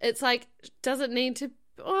it's like, does it need to...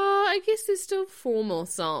 Oh, I guess there's still 4 more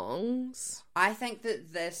songs. I think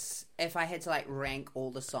that this, if I had to like rank all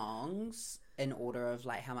the songs in order of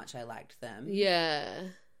like how much I liked them,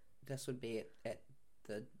 this would be at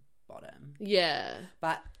the bottom. Yeah.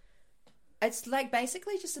 But it's like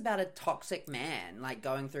basically just about a toxic man like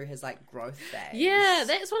going through his like growth phase. Yeah,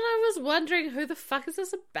 that's what I was wondering. Who the fuck is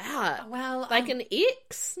this about? Well, like an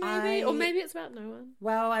ex maybe, or maybe it's about no one.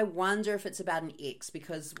 Well, I wonder if it's about an ex,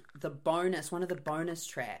 because one of the bonus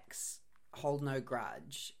tracks, Hold No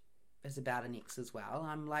Grudge, is about an ex as well.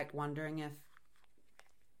 I'm like wondering if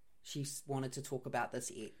she wanted to talk about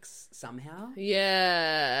this ex somehow.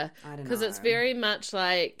 Yeah, I don't know, because it's very much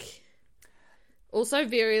like. Also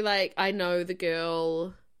very, like, I know the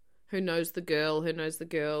girl who knows the girl who knows the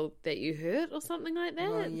girl that you hurt, or something like that.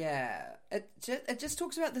 Well, yeah. It just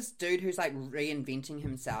talks about this dude who's, like, reinventing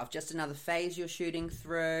himself. Just another phase you're shooting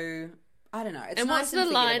through. I don't know. It's and nice what's the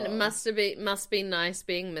line? forgettable. Must be nice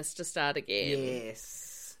being Mr. Start Again.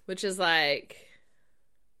 Yes. Which is, like...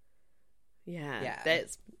 Yeah.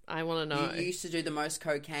 That's... I want to know. You used to do the most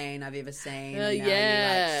cocaine I've ever seen. Now you,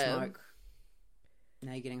 like, smoke...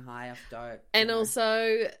 Now you're getting high off dope. And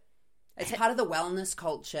also... It's part of the wellness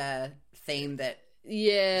culture theme that she's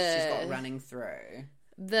got running through.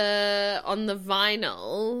 On the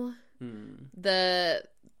vinyl, the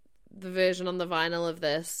version on the vinyl of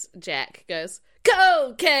this, Jack goes,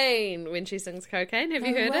 cocaine, when she sings cocaine. Have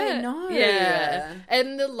you heard it? No. Yeah.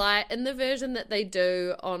 And the version that they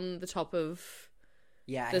do on the top of...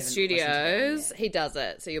 the studios, he does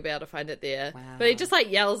it, so you'll be able to find it there. Wow. But he just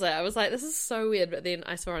like yells it. I was like, this is so weird. But then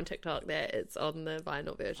I saw on TikTok that it's on the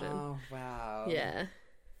vinyl version. Oh wow. Yeah.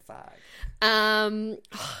 Fuck.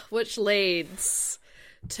 Which leads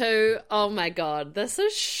to, oh my god, this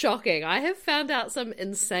is shocking. I have found out some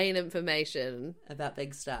insane information about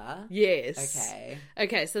Big Star. Yes.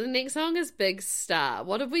 Okay, so the next song is Big Star.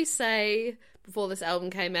 What did we say before this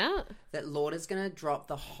album came out? That Lorde is going to drop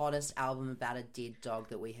the hottest album about a dead dog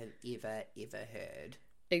that we have ever heard.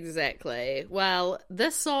 Exactly. Well,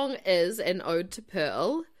 this song is an ode to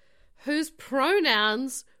Pearl, whose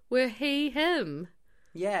pronouns were he, him.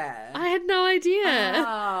 Yeah. I had no idea.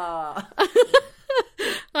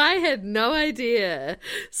 I had no idea.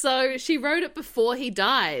 So she wrote it before he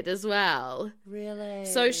died as well. Really?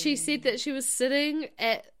 So she said that she was sitting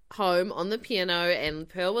at home on the piano and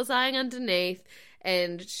Pearl was lying underneath,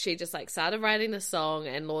 and she just like started writing the song,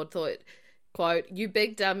 and Lorde thought, quote, "You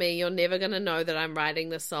big dummy, you're never going to know that I'm writing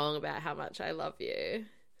this song about how much I love you."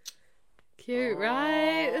 Cute,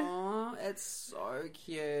 right? It's so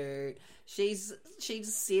cute. She's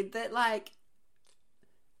said that like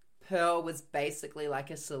Pearl was basically like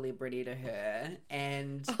a celebrity to her,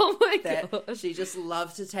 and oh my God, she just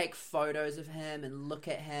loved to take photos of him and look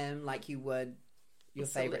at him like you would your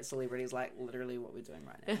favorite celebrities, like literally what we're doing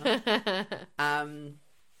right now.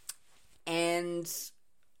 And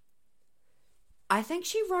I think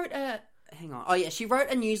she wrote she wrote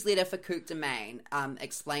a newsletter for Coupe de Main,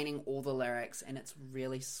 explaining all the lyrics, and it's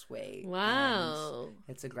really sweet. Wow. And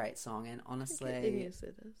it's a great song, and honestly,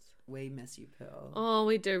 we miss you, Pearl. Oh,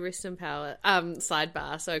 we do. Rest in power.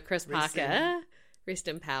 Sidebar. So Chris Parker, rest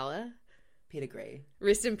in power. Pedigree.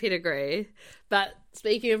 Rest in pedigree. But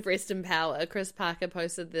speaking of rest in power, Chris Parker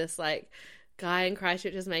posted this like guy in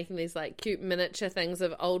Christchurch is making these like cute miniature things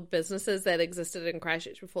of old businesses that existed in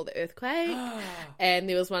Christchurch before the earthquake. And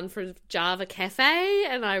there was one for Java Cafe,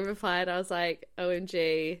 and I replied, I was like,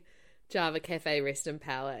 OMG, Java Cafe, rest in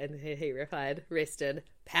power. And he replied, rest in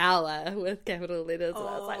power, with capital letters. And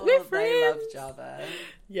I was like, we're friends. They love Java.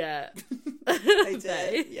 Yeah. They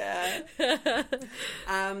did. Yeah.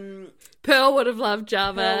 Pearl would have loved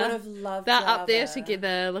Java. Pearl would have loved They're Java. up there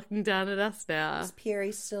together looking down at us now. Does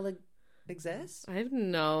Perry still exist? I have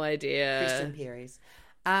no idea. Christian Perry's.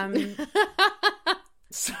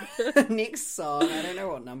 So, next song, I don't know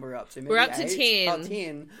what number we're up to. Maybe we're up to 8? 10. Oh,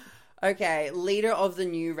 10. Okay, leader of the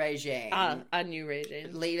new regime. Our new regime.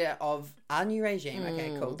 Leader of our new regime.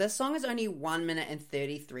 Okay, cool. This song is only 1 minute and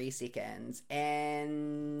 33 seconds,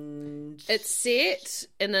 and it's set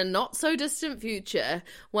in a not so distant future,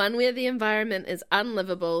 one where the environment is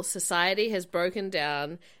unlivable, society has broken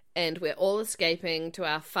down, and we're all escaping to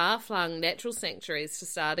our far-flung natural sanctuaries to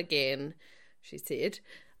start again, she said.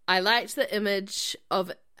 I liked the image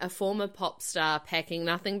of a former pop star packing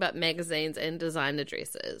nothing but magazines and designer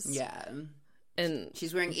dresses. Yeah. And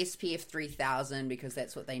she's wearing SPF 3000 because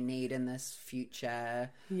that's what they need in this future.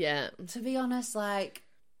 Yeah. To be honest, like,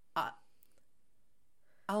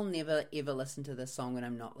 I'll never ever listen to this song when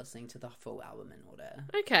I'm not listening to the full album in order.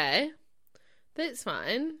 Okay. That's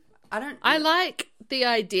fine. I like the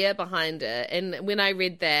idea behind it, and when I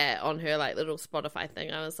read that on her like little Spotify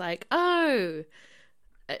thing, I was like, oh,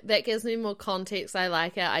 that gives me more context. I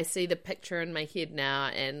like it. I see the picture in my head now,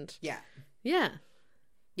 and yeah,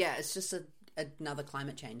 it's just another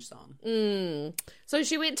climate change song. So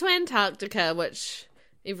she went to Antarctica, which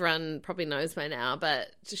everyone probably knows by now, but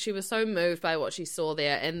she was so moved by what she saw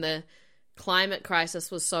there, and the climate crisis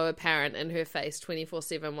was so apparent in her face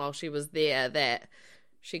 24/7 while she was there that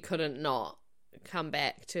she couldn't not come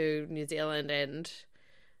back to New Zealand and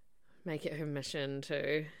make it her mission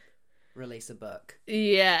to release a book.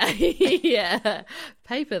 Yeah, yeah.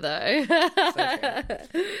 Paper, though. So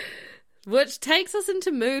which takes us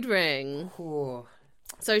into Mood Ring. Ooh.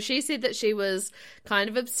 So she said that she was kind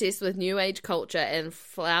of obsessed with New Age culture and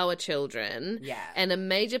flower children. Yeah. And a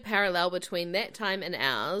major parallel between that time and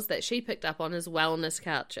ours that she picked up on is wellness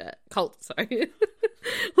culture. Wellness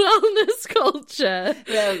culture.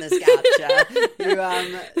 Wellness culture.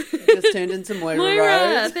 You just turned into Moira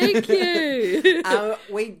Rose. Thank you.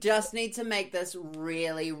 We just need to make this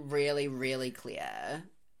really, really, really clear.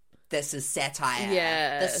 This is satire.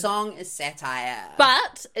 Yeah. The song is satire.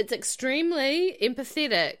 But it's extremely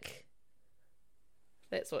empathetic.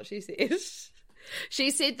 That's what she said.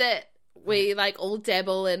 She said that we like all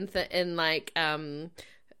dabble in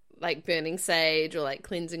burning sage or like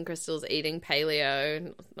cleansing crystals, eating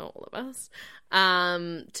paleo, not all of us,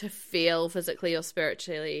 to feel physically or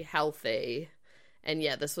spiritually healthy. And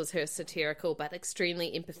yeah, this was her satirical but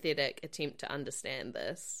extremely empathetic attempt to understand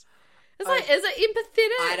this. Is it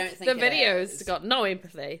empathetic? I don't think the video's got no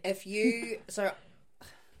empathy.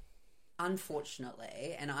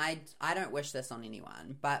 Unfortunately, and I don't wish this on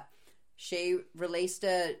anyone, but she released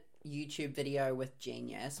a YouTube video with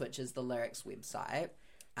Genius, which is the lyrics website.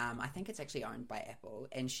 I think it's actually owned by Apple,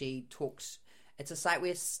 and she talks. It's a site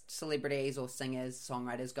where celebrities or singers,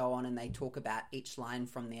 songwriters go on and they talk about each line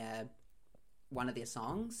from one of their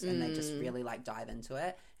songs, and they just really like dive into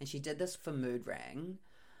it. And she did this for Mood Ring.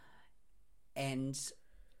 And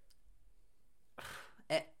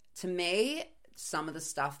to me, some of the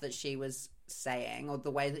stuff that she was saying, or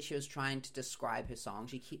the way that she was trying to describe her song,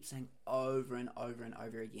 she keeps saying over and over and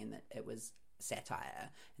over again that it was satire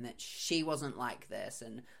and that she wasn't like this,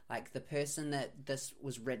 and like the person that this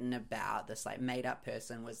was written about, this like made up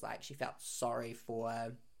person, was like she felt sorry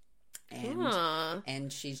for,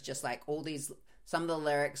 and she's just like all these. Some of the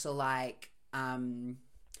lyrics are like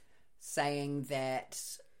saying that.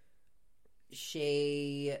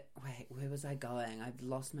 Where was I going? I've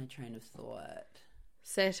lost my train of thought.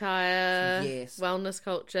 Satire, yes. Wellness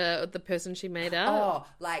culture, the person she made up. Oh,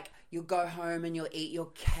 like you'll go home and you'll eat your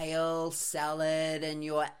kale salad and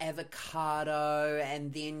your avocado,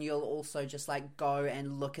 and then you'll also just like go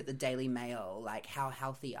and look at the Daily Mail. Like, how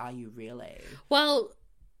healthy are you really? Well,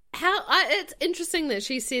 it's interesting that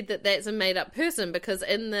she said that that's a made up person, because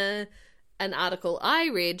in an article I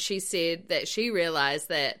read, she said that she realized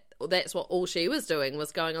that that's what all she was doing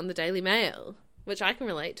was going on the Daily Mail, which I can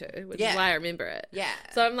relate to, which is why I remember it. Yeah.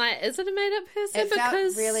 So I'm like, is it a made up person? It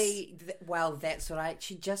felt really, well, that's what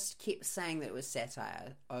she just kept saying that it was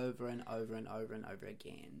satire over and over and over and over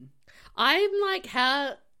again. I'm like,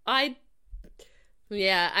 I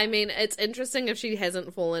mean, it's interesting if she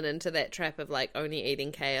hasn't fallen into that trap of like only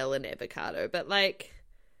eating kale and avocado, but like,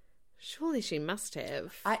 surely she must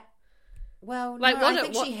have. Well, like, no, I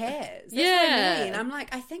think she has. That's what I mean. I'm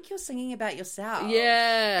like, I think you're singing about yourself.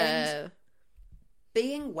 Yeah. And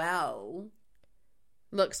being well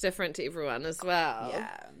looks different to everyone as well.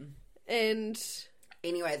 Yeah. And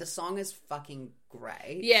anyway, the song is fucking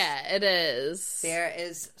great. Yeah, it is. There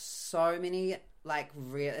is so many like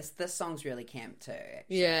this song's really camp too,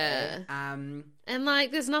 actually. Yeah. And like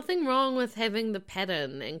there's nothing wrong with having the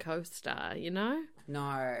pattern and co-star, you know?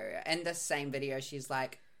 No. In this same video she's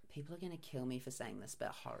like, people are going to kill me for saying this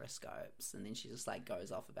about horoscopes. And then she just, like,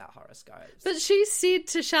 goes off about horoscopes. But she said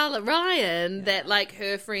to Charlotte Ryan that, like,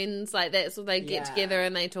 her friends, like, that's what they get together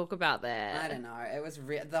and they talk about that. I don't know. It was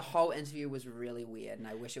the whole interview was really weird, and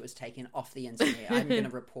I wish it was taken off the internet. I'm going to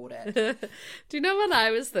report it. Do you know what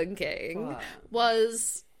I was thinking? What?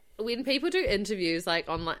 Was when people do interviews, like,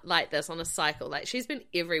 on like this, on a cycle, like, she's been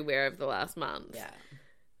everywhere over the last month. Yeah.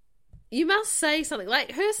 you must say something.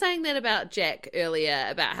 Like her saying that about Jack earlier,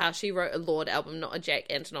 about how she wrote a Lorde album, not a Jack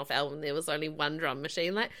Antonoff album. There was only one drum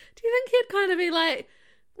machine. Like, do you think he'd kind of be like,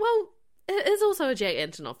 well, it is also a Jack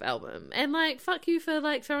Antonoff album. And, like, fuck you for,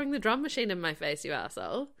 like, throwing the drum machine in my face, you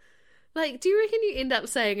arsehole. Like, do you reckon you end up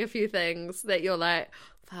saying a few things that you're like,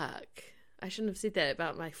 fuck, I shouldn't have said that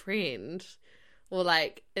about my friend? Or,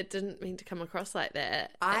 like, it didn't mean to come across like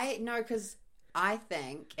that. No, because I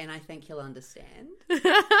think he'll understand,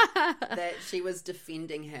 that she was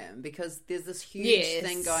defending him because there's this huge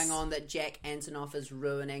thing going on that Jack Antonoff is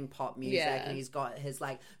ruining pop music and he's got his,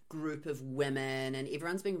 like, group of women and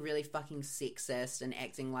everyone's being really fucking sexist and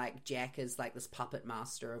acting like Jack is, like, this puppet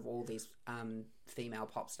master of all these female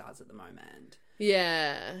pop stars at the moment.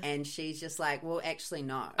 Yeah. And she's just like, well, actually,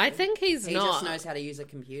 no. I think he just knows how to use a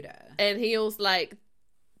computer. And he also, like,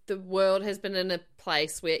 the world has been in a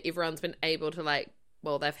place where everyone's been able to, like,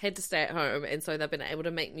 well, they've had to stay at home, and so they've been able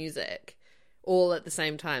to make music all at the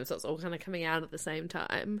same time. So it's all kind of coming out at the same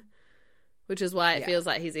time, which is why it feels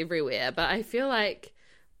like he's everywhere. But I feel like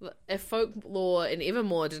if folklore and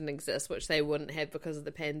Evermore didn't exist, which they wouldn't have because of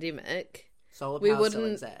the pandemic... Solar Power still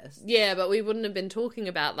exists. Yeah, but we wouldn't have been talking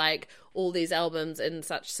about, like, all these albums in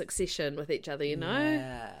such succession with each other, you know?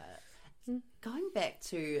 Yeah. Going back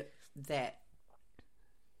to that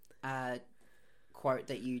quote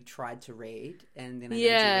that you tried to read, and then I made you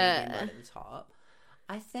read again right at the top,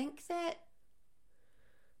 I think that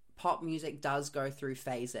pop music does go through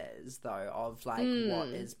phases, though, of, like, what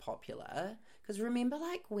is popular. Because remember,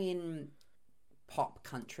 like, when... pop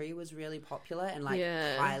country was really popular and like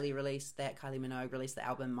Kylie Minogue released the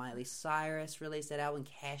album, Miley Cyrus released that album,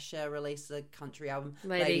 Kesha released a country album,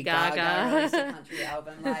 Lady Gaga released a country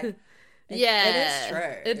album. Like it is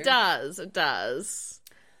true. It does.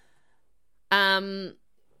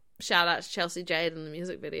 Shout out to Chelsea Jade in the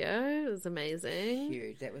music video. It was amazing.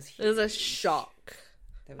 Huge. That was huge. It was a shock.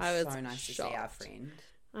 That was so nice to see our friend.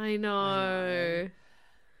 I know.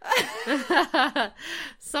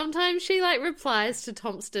 Sometimes she, like, replies to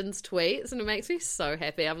Thompson's tweets and it makes me so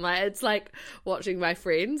happy. I'm like, it's like watching my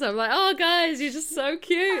friends. I'm like, oh guys, you're just so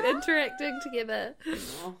cute interacting together.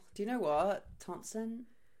 Oh, do you know what? Thompson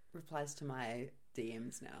replies to my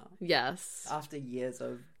DMs now. Yes. After years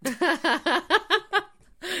of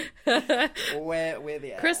we're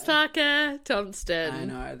there. Chris Parker, Thompson. I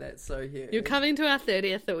know, that's so huge. You're coming to our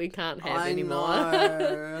 30th that we can't have anymore.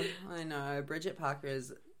 I know. Bridget Parker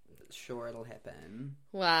is sure it'll happen.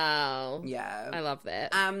 Wow. Yeah. I love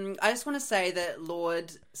that. I just want to say that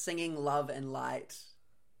Lorde singing Love and Light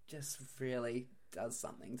just really does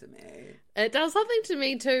something to me. It does something to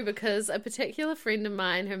me too, because a particular friend of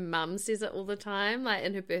mine, her mum says it all the time, like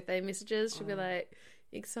in her birthday messages, she'll be like,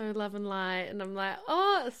 XO Love and Light, and I'm like,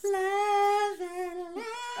 oh, Love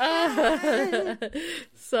and Light.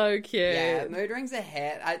 So cute. Yeah, Mood Rings a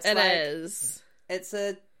hit. It is. It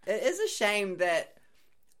is a shame that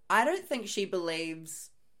I don't think she believes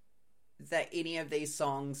that any of these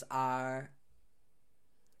songs are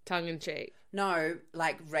tongue in cheek. No,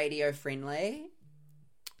 like radio friendly.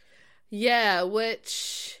 Yeah,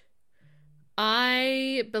 which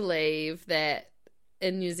I believe that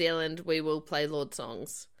in New Zealand we will play Lorde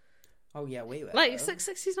songs. Oh yeah, we will. Like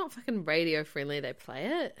 660's not fucking radio friendly. They play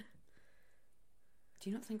it. Do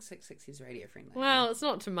you not think 660 is radio friendly? Well, it's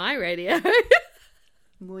not to my radio.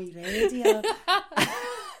 My radio.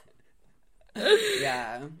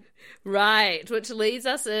 Yeah. Right, which leads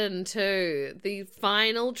us into the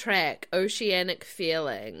final track, Oceanic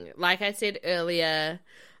Feeling. Like I said earlier,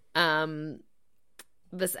 the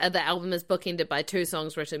album is bookended by 2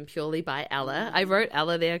 songs written purely by Ella. I wrote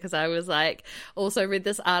Ella there because I was like, also read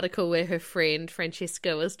this article where her friend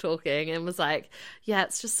Francesca was talking and was like, yeah,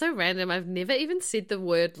 it's just so random. I've never even said the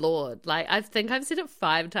word Lorde. Like, I think I've said it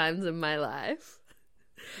 5 times in my life.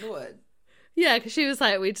 Lorde. Yeah, because she was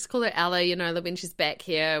like, we just call her Ella, you know, when she's back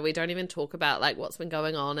here. We don't even talk about, like, what's been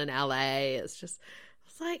going on in LA. It's just,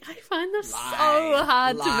 it's like, I find this so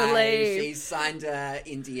hard to believe. She signed a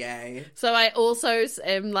NDA. So I also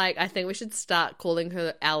am like, I think we should start calling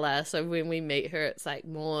her Ella, so when we meet her, it's, like,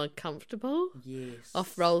 more comfortable.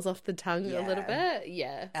 Yes. Rolls off the tongue a little bit.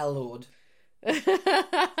 Yeah. Lorde.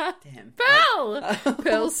 Damn.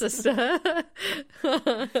 Pearl's sister.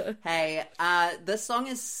 Hey, this song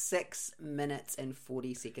is 6 minutes and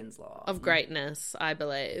 40 seconds long. Of greatness, I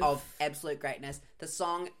believe. Of absolute greatness. The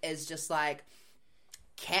song is just like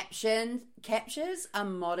captures a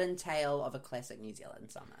modern tale of a classic New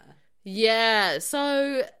Zealand summer. Yeah,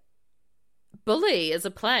 so Bully is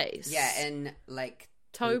a place. Yeah, in like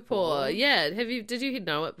Topor. Yeah. Did you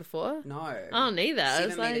know it before? No. Oh, neither.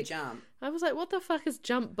 7 meter jump. I was like, what the fuck is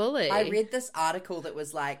jump bully? I read this article that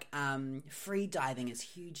was like, free diving is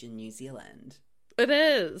huge in New Zealand. It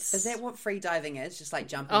is. Is that what free diving is? Just like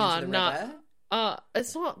jumping into the river? Oh,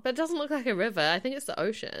 it's not, but it doesn't look like a river. I think it's the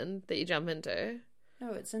ocean that you jump into.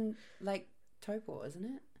 No, it's in like Topor, isn't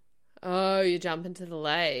it? Oh, you jump into the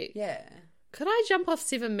lake. Yeah. Could I jump off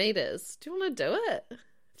 7 meters? Do you want to do it?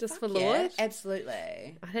 Just for Lord? Yeah,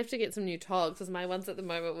 absolutely. I'd have to get some new togs because my ones at the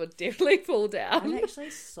moment would definitely fall down. I'm actually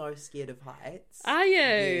so scared of heights. Are you?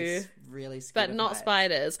 Yes, really scared but of not heights.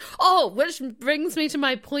 Spiders. Oh, which brings me to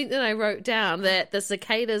my point that I wrote down, that the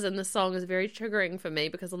cicadas in the song is very triggering for me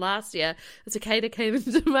because last year a cicada came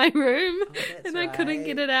into my room and I couldn't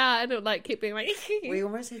get it out and it like kept being like... We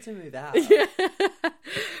almost had to move out. Yeah.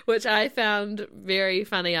 Which I found very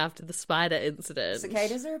funny after the spider incident.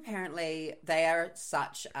 Cicadas are apparently, they are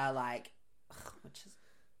such a like... which is...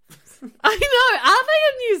 I know, are they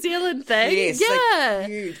a New Zealand thing? Yes, yeah. like,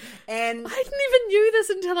 huge. And I didn't even knew this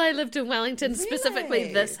until I lived in Wellington, really?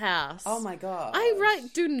 Specifically this house. Oh my god! I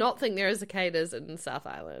do not think there are cicadas in South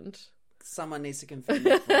Island. Someone needs to confirm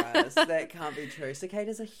that for us. That can't be true.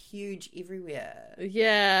 Cicadas are huge everywhere.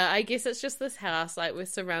 Yeah, I guess it's just this house. Like we're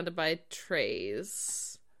surrounded by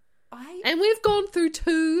trees, and we've gone through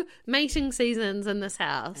 2 mating seasons in this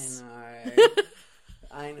house.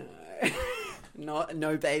 I know.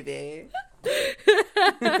 No baby.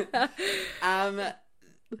 The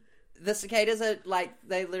cicadas are like,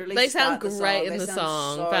 they literally they sound start great the in the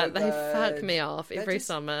song, so but they good. fuck me off every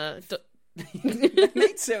summer. Me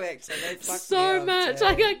too, actually. They fuck so me much. too.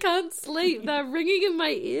 Like I can't sleep. They're ringing in my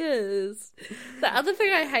ears. The other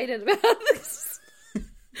thing I hated about this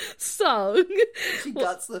song, She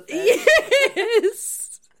guts the fish. yes.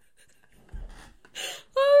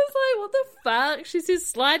 I was like, what the fuck? She says,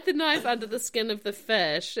 slide the knife under the skin of the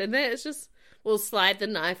fish. And that is just, well, slide the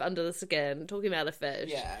knife under the skin. Talking about a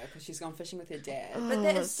fish. Yeah, because she's gone fishing with her dad. But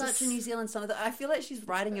that is such a New Zealand summer that I feel like she's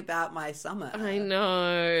writing about my summer. I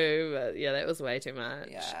know. But yeah, that was way too much.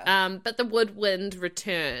 Yeah. But the woodwind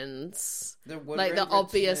returns. The woodwind like the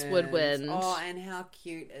obvious woodwind. Oh, and how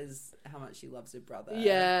cute is how much she loves her brother.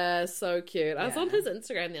 Yeah, so cute. I was on his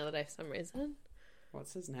Instagram the other day for some reason.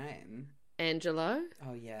 What's his name? Angelo.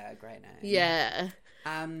 Oh yeah, great name. Yeah.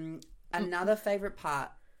 Another favourite part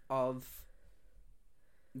of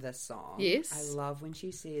this song. Yes. I love when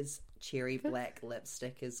she says cherry black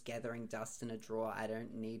lipstick is gathering dust in a drawer. I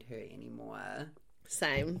don't need her anymore.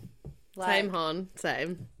 Same. Like, same, hon.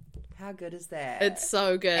 Same. How good is that? It's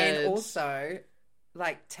so good. And also,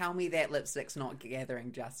 like, tell me that lipstick's not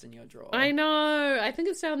gathering dust in your drawer. I know. I think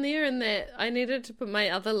it's down there, and that I needed to put my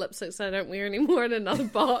other lipsticks I don't wear anymore in another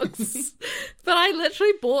box. But I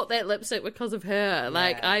literally bought that lipstick because of her.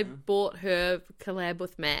 Like, I bought her collab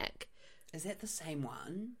with MAC. Is that the same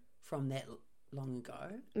one from that long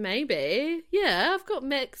ago? Maybe. Yeah, I've got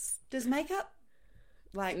MAC's. Does makeup,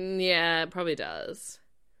 like... Yeah, it probably does.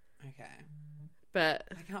 Okay. But...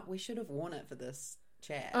 we should have worn it for this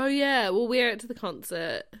chat. Oh, yeah, we'll wear it to the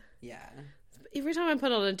concert. Yeah. Every time I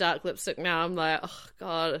put on a dark lipstick now, I'm like, oh,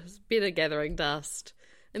 God, it's better gathering dust.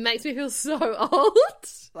 It makes me feel so old.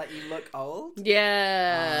 Like you look old?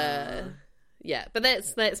 Yeah. Yeah, but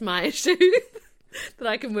that's my issue that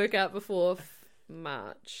I can work out before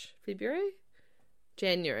March. February?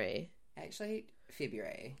 January. Actually,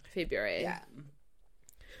 February. Yeah.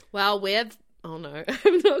 Well, oh no,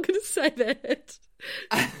 I'm not going to say that.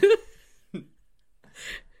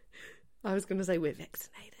 I was going to say we're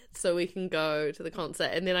vaccinated so we can go to the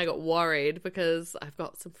concert, and then I got worried because I've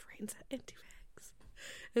got some friends at anti-vax,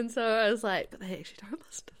 and so I was like, but they actually don't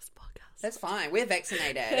listen to this podcast. That's fine. We're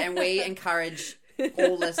vaccinated, and we encourage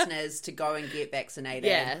all listeners to go and get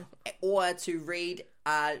vaccinated, or to read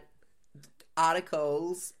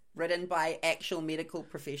articles written by actual medical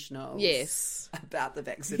professionals about the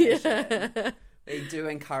vaccination. We do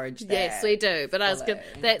encourage that. Yes, we do. But I was good.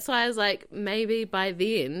 That's why I was like, maybe by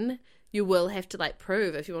then you will have to like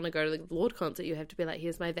prove if you want to go to the Lorde concert, you have to be like,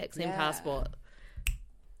 here's my vaccine passport.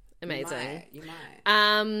 Amazing. You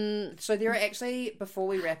might. So there are actually, before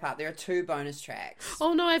we wrap up, there are 2 bonus tracks.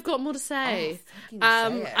 Oh no, I've got more to say. Say it.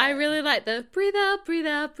 I really like the breathe out, breathe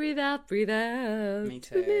out, breathe out, breathe out. Me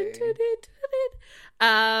too.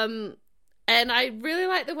 And I really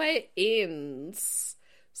like the way it ends.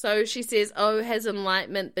 So she says, oh, has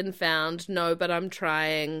enlightenment been found? No, but I'm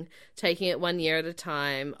trying, taking it 1 year at a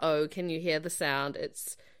time. Oh, can you hear the sound?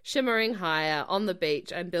 It's shimmering higher on the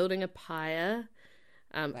beach. I'm building a pyre.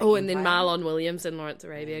 And then Marlon Williams and Lawrence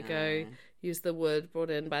Arabia go, use the wood brought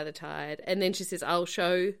in by the tide. And then she says, I'll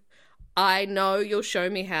show I know you'll show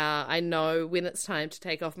me how. I know when it's time to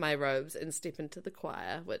take off my robes and step into the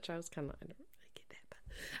choir, which I was kind of, I don't really get that.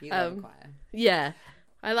 But, you love the choir. Yeah.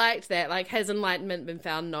 I liked that. Like, has enlightenment been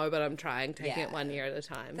found? No, but I'm trying, taking it 1 year at a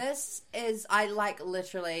time. This is, I like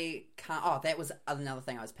literally can't, oh, that was another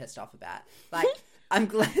thing I was pissed off about. Like, I'm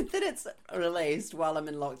glad that it's released while I'm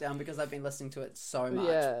in lockdown because I've been listening to it so much.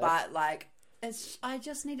 Yeah. But, like, I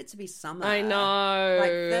just need it to be summer. I know.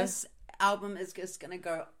 Like, this album is just going to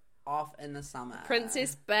go off in the summer.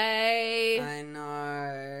 Princess Bay. I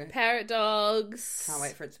know. Parrot Dogs. Can't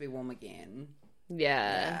wait for it to be warm again.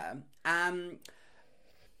 Yeah.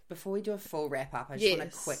 Before we do a full wrap up, I just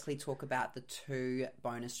want to quickly talk about the 2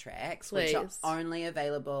 bonus tracks, which are only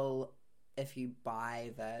available if you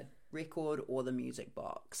buy the record or the music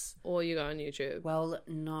box. Or you go on YouTube. Well,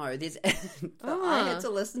 no. There's I had to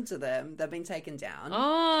listen to them. They've been taken down.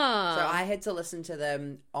 Oh. So I had to listen to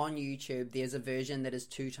them on YouTube. There's a version that is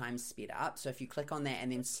 2 times sped up. So if you click on that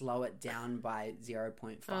and then slow it down by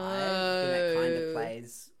 0.5, then it kind of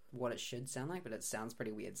plays what it should sound like, but it sounds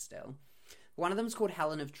pretty weird still. One of them is called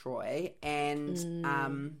Helen of Troy, and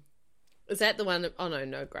is that the one? Oh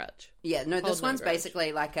no Grudge. Yeah, no, this one's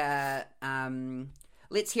basically like a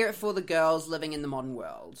let's hear it for the girls living in the modern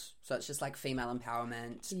world. So it's just like female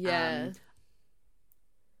empowerment. Yeah,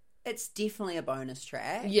 it's definitely a bonus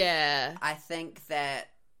track. Yeah, I think that,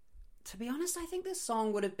 to be honest, I think this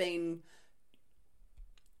song would have been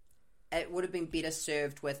better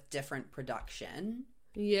served with different production.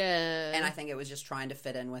 Yeah. And I think it was just trying to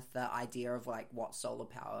fit in with the idea of, like, what solar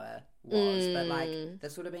power was. But, like,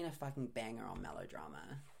 this would have been a fucking banger on Melodrama.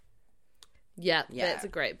 Yeah, that's a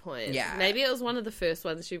great point. Yeah. Maybe it was one of the first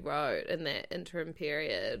ones she wrote in that interim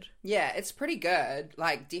period. Yeah, it's pretty good.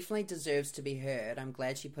 Like, definitely deserves to be heard. I'm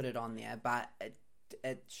glad she put it on there. But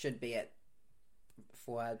it should be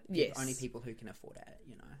for only people who can afford it,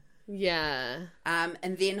 you know. Yeah.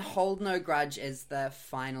 And then Hold No Grudge is the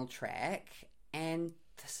final track. And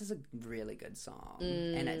this is a really good song.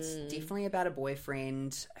 And it's definitely about a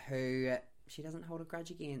boyfriend who she doesn't hold a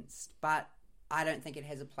grudge against. But I don't think it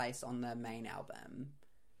has a place on the main album.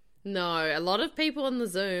 No, a lot of people in the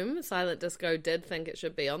Zoom Silent Disco did think it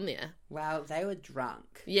should be on there. Well, they were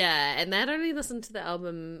drunk. Yeah, and they'd only listened to the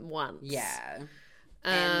album once. Yeah.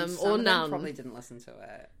 And some of them probably didn't listen to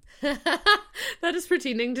it. That is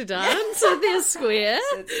pretending to dance with their square.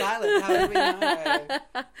 It's silent. How do we know?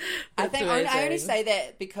 I only say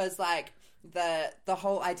that because, like, the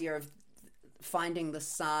whole idea of finding the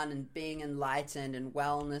sun and being enlightened and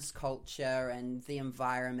wellness culture and the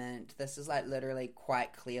environment, this is, like, literally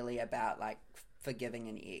quite clearly about, like, forgiving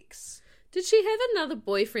an ex. Did she have another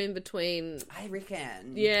boyfriend between? I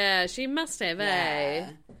reckon. Yeah, she must have,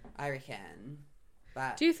 I reckon.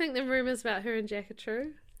 But do you think the rumours about her and Jack are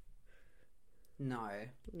true? No,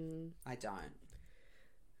 I don't.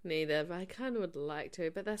 Neither, but I kind of would like to.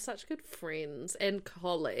 But they're such good friends and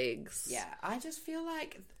colleagues. Yeah, I just feel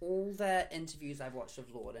like all the interviews I've watched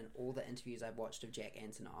of Lorde and all the interviews I've watched of Jack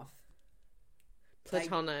Antonoff,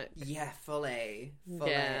 platonic. Yeah, fully.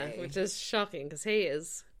 Yeah, which is shocking because he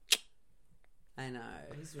is. I know.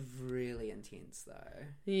 He's really intense, though.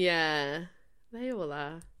 Yeah, they all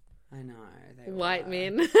are. I know. They White all are.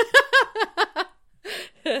 men.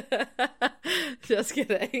 Just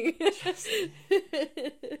kidding. Am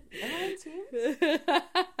I intense?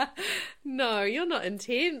 No, you're not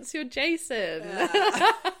intense. You're Jason.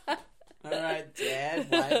 All right, Dad,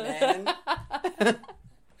 white man.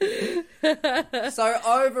 So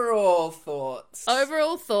overall thoughts.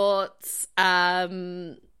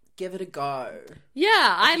 Give it a go. Yeah,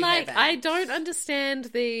 I don't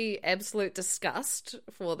understand the absolute disgust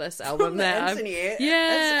for this album. From the internet.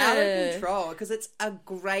 It's out of control because it's a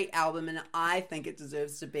great album and I think it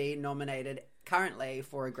deserves to be nominated currently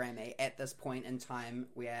for a Grammy at this point in time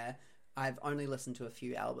where I've only listened to a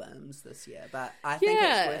few albums this year, but I think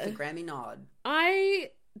it's worth a Grammy nod.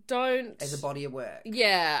 I don't... As a body of work.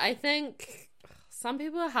 Yeah, I think... Some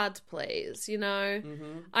people are hard to please, you know.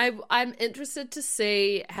 Mm-hmm. I'm interested to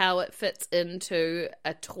see how it fits into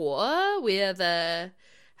a tour where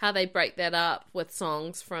how they break that up with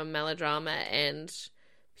songs from Melodrama and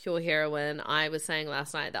Pure Heroine. I was saying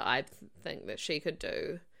last night that I think that she could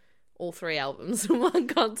do all 3 albums in one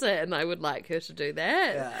concert, and I would like her to do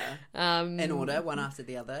that. Yeah. In order, one after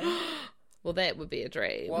the other. Well, that would be a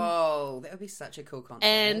dream. Whoa, that would be such a cool concert.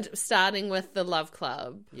 And starting with the Love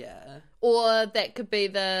Club. Yeah. Or that could be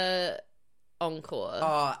the encore.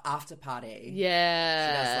 Oh, After Party. Yeah.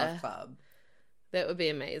 She does Love Club. That would be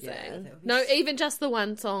amazing. Yeah, that would be no, even just the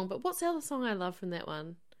one song. But what's the other song I love from that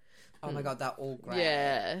one? Oh my God, they're all great.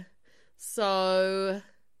 Yeah. So,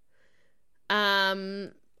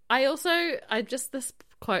 this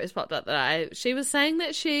quote has popped up she was saying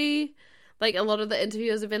that she, like, a lot of the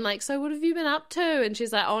interviewers have been like, so what have you been up to? And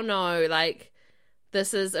she's like, oh no, like,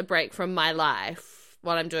 this is a break from my life,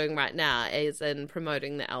 what I'm doing right now is in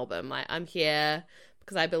promoting the album. Like, I'm here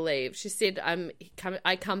because I believe. She said,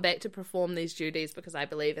 I come back to perform these duties because I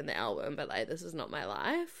believe in the album, but, like, this is not my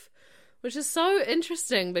life. Which is so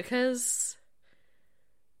interesting because,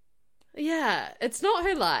 yeah, it's not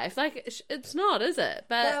her life. Like, it's not, is it?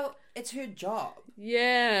 But well, it's her job.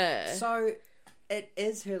 Yeah. So, it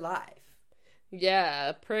is her life.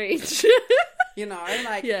 Yeah, preach. You know,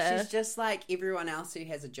 like, she's just like everyone else who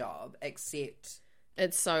has a job, except...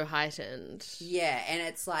 It's so heightened. Yeah, and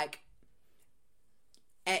it's like,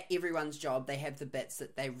 at everyone's job, they have the bits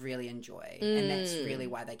that they really enjoy. And that's really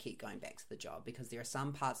why they keep going back to the job. Because there are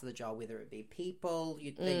some parts of the job, whether it be people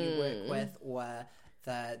that you work with or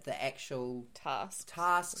the actual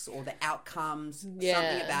tasks or the outcomes,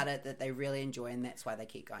 something about it that they really enjoy, and that's why they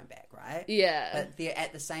keep going back, right? Yeah. But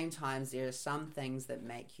at the same time, there are some things that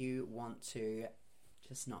make you want to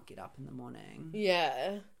just not get up in the morning.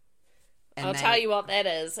 Yeah. And I'll tell you what that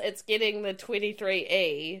is. It's getting the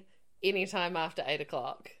 23E anytime after 8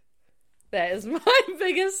 o'clock. That is my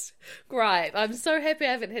biggest gripe. I'm so happy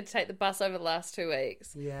I haven't had to take the bus over the last 2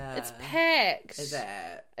 weeks. Yeah. It's packed. Is it?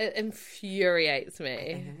 It infuriates me. I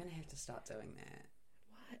think I'm going to have to start doing that.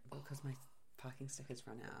 What? Because my parking stickers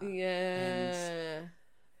run out. Yeah. And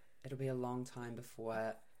it'll be a long time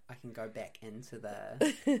before I can go back into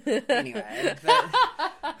the... Anyway.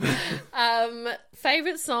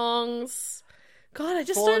 Favourite songs... God, I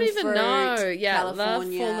just Fallen don't even Fruit, know. Yeah,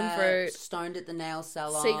 California, love Fallen Fruit. Stoned at the Nail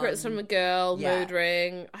Salon. Secrets from a Girl, Mood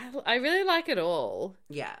Ring. I really like it all.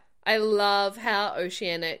 Yeah. I love how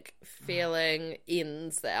oceanic feeling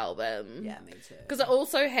ends the album. Yeah, me too. Because it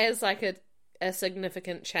also has like a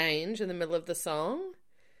significant change in the middle of the song.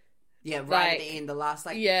 Yeah, right at the end. The last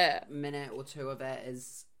minute or two of it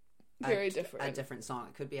is very different. A different song.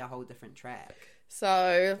 It could be a whole different track.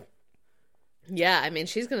 So... Yeah, I mean,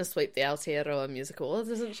 she's going to sweep the Aotearoa Music Awards,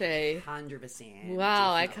 isn't she? 100%.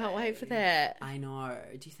 Wow, definitely. I can't wait for that. I know.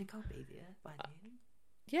 Do you think I'll be there by then?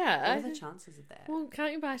 Yeah. What are the chances of that? Well,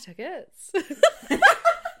 can't you buy tickets?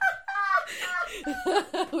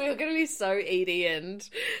 We're going to be so Edie and...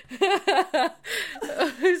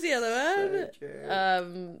 Who's the other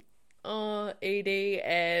one? True. Edie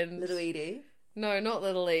and... Little Edie? No, not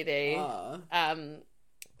Little Edie. Oh.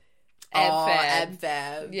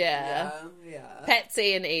 Abfab. Yeah.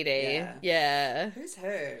 Patsy and Edie. Yeah. Who's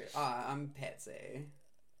her? Oh, I'm Patsy.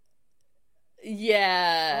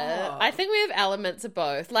 Yeah. Oh. I think we have elements of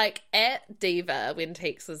both. Like, at Diva, when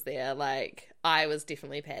Tex was there, like, I was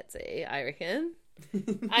definitely Patsy, I reckon.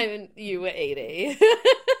 I mean, you were Edie.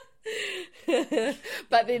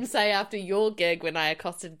 But then, say, after your gig, when I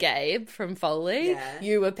accosted Gabe from Foley,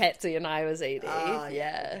 you were Patsy and I was Edie. Oh,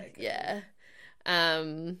 yeah. Okay, Yeah.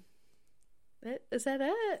 Is that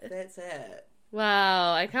it? That's it.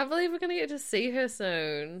 Wow, I can't believe we're going to get to see her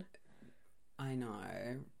soon. I know.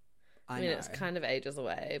 I mean, it's kind of ages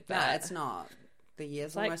away. But no, it's not. The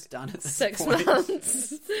year's like almost done at this 6 point.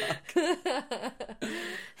 months.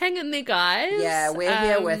 Hang in there, guys. Yeah, we're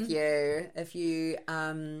here with you. If you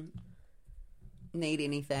need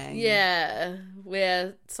anything. Yeah,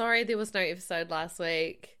 we're sorry there was no episode last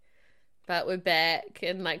week, but we're back,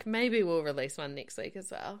 and like maybe we'll release one next week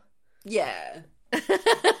as well. Yeah.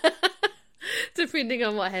 Depending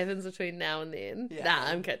on what happens between now and then. Yeah. Nah,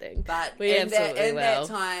 I'm kidding. But we in that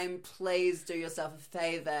time, please do yourself a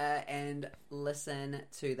favour and listen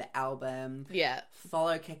to the album. Yeah.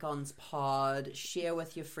 Follow Kick-On's pod. Share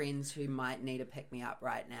with your friends who might need a pick-me-up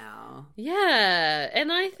right now. Yeah.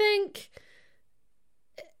 And I think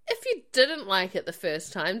if you didn't like it the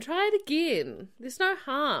first time, try it again. There's no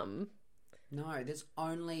harm. No,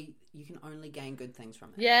 you can only gain good things from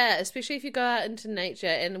it. Yeah, especially if you go out into nature,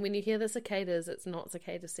 and when you hear the cicadas, it's not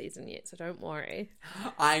cicada season yet, so don't worry.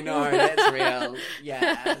 I know, that's real.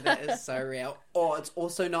 Yeah, that is so real. Or it's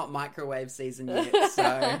also not microwave season yet,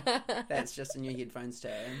 so that's just in your headphones too.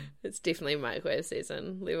 It's definitely microwave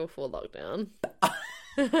season. Level 4 lockdown.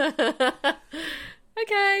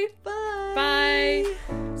 Okay. Bye. Bye.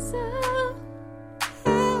 So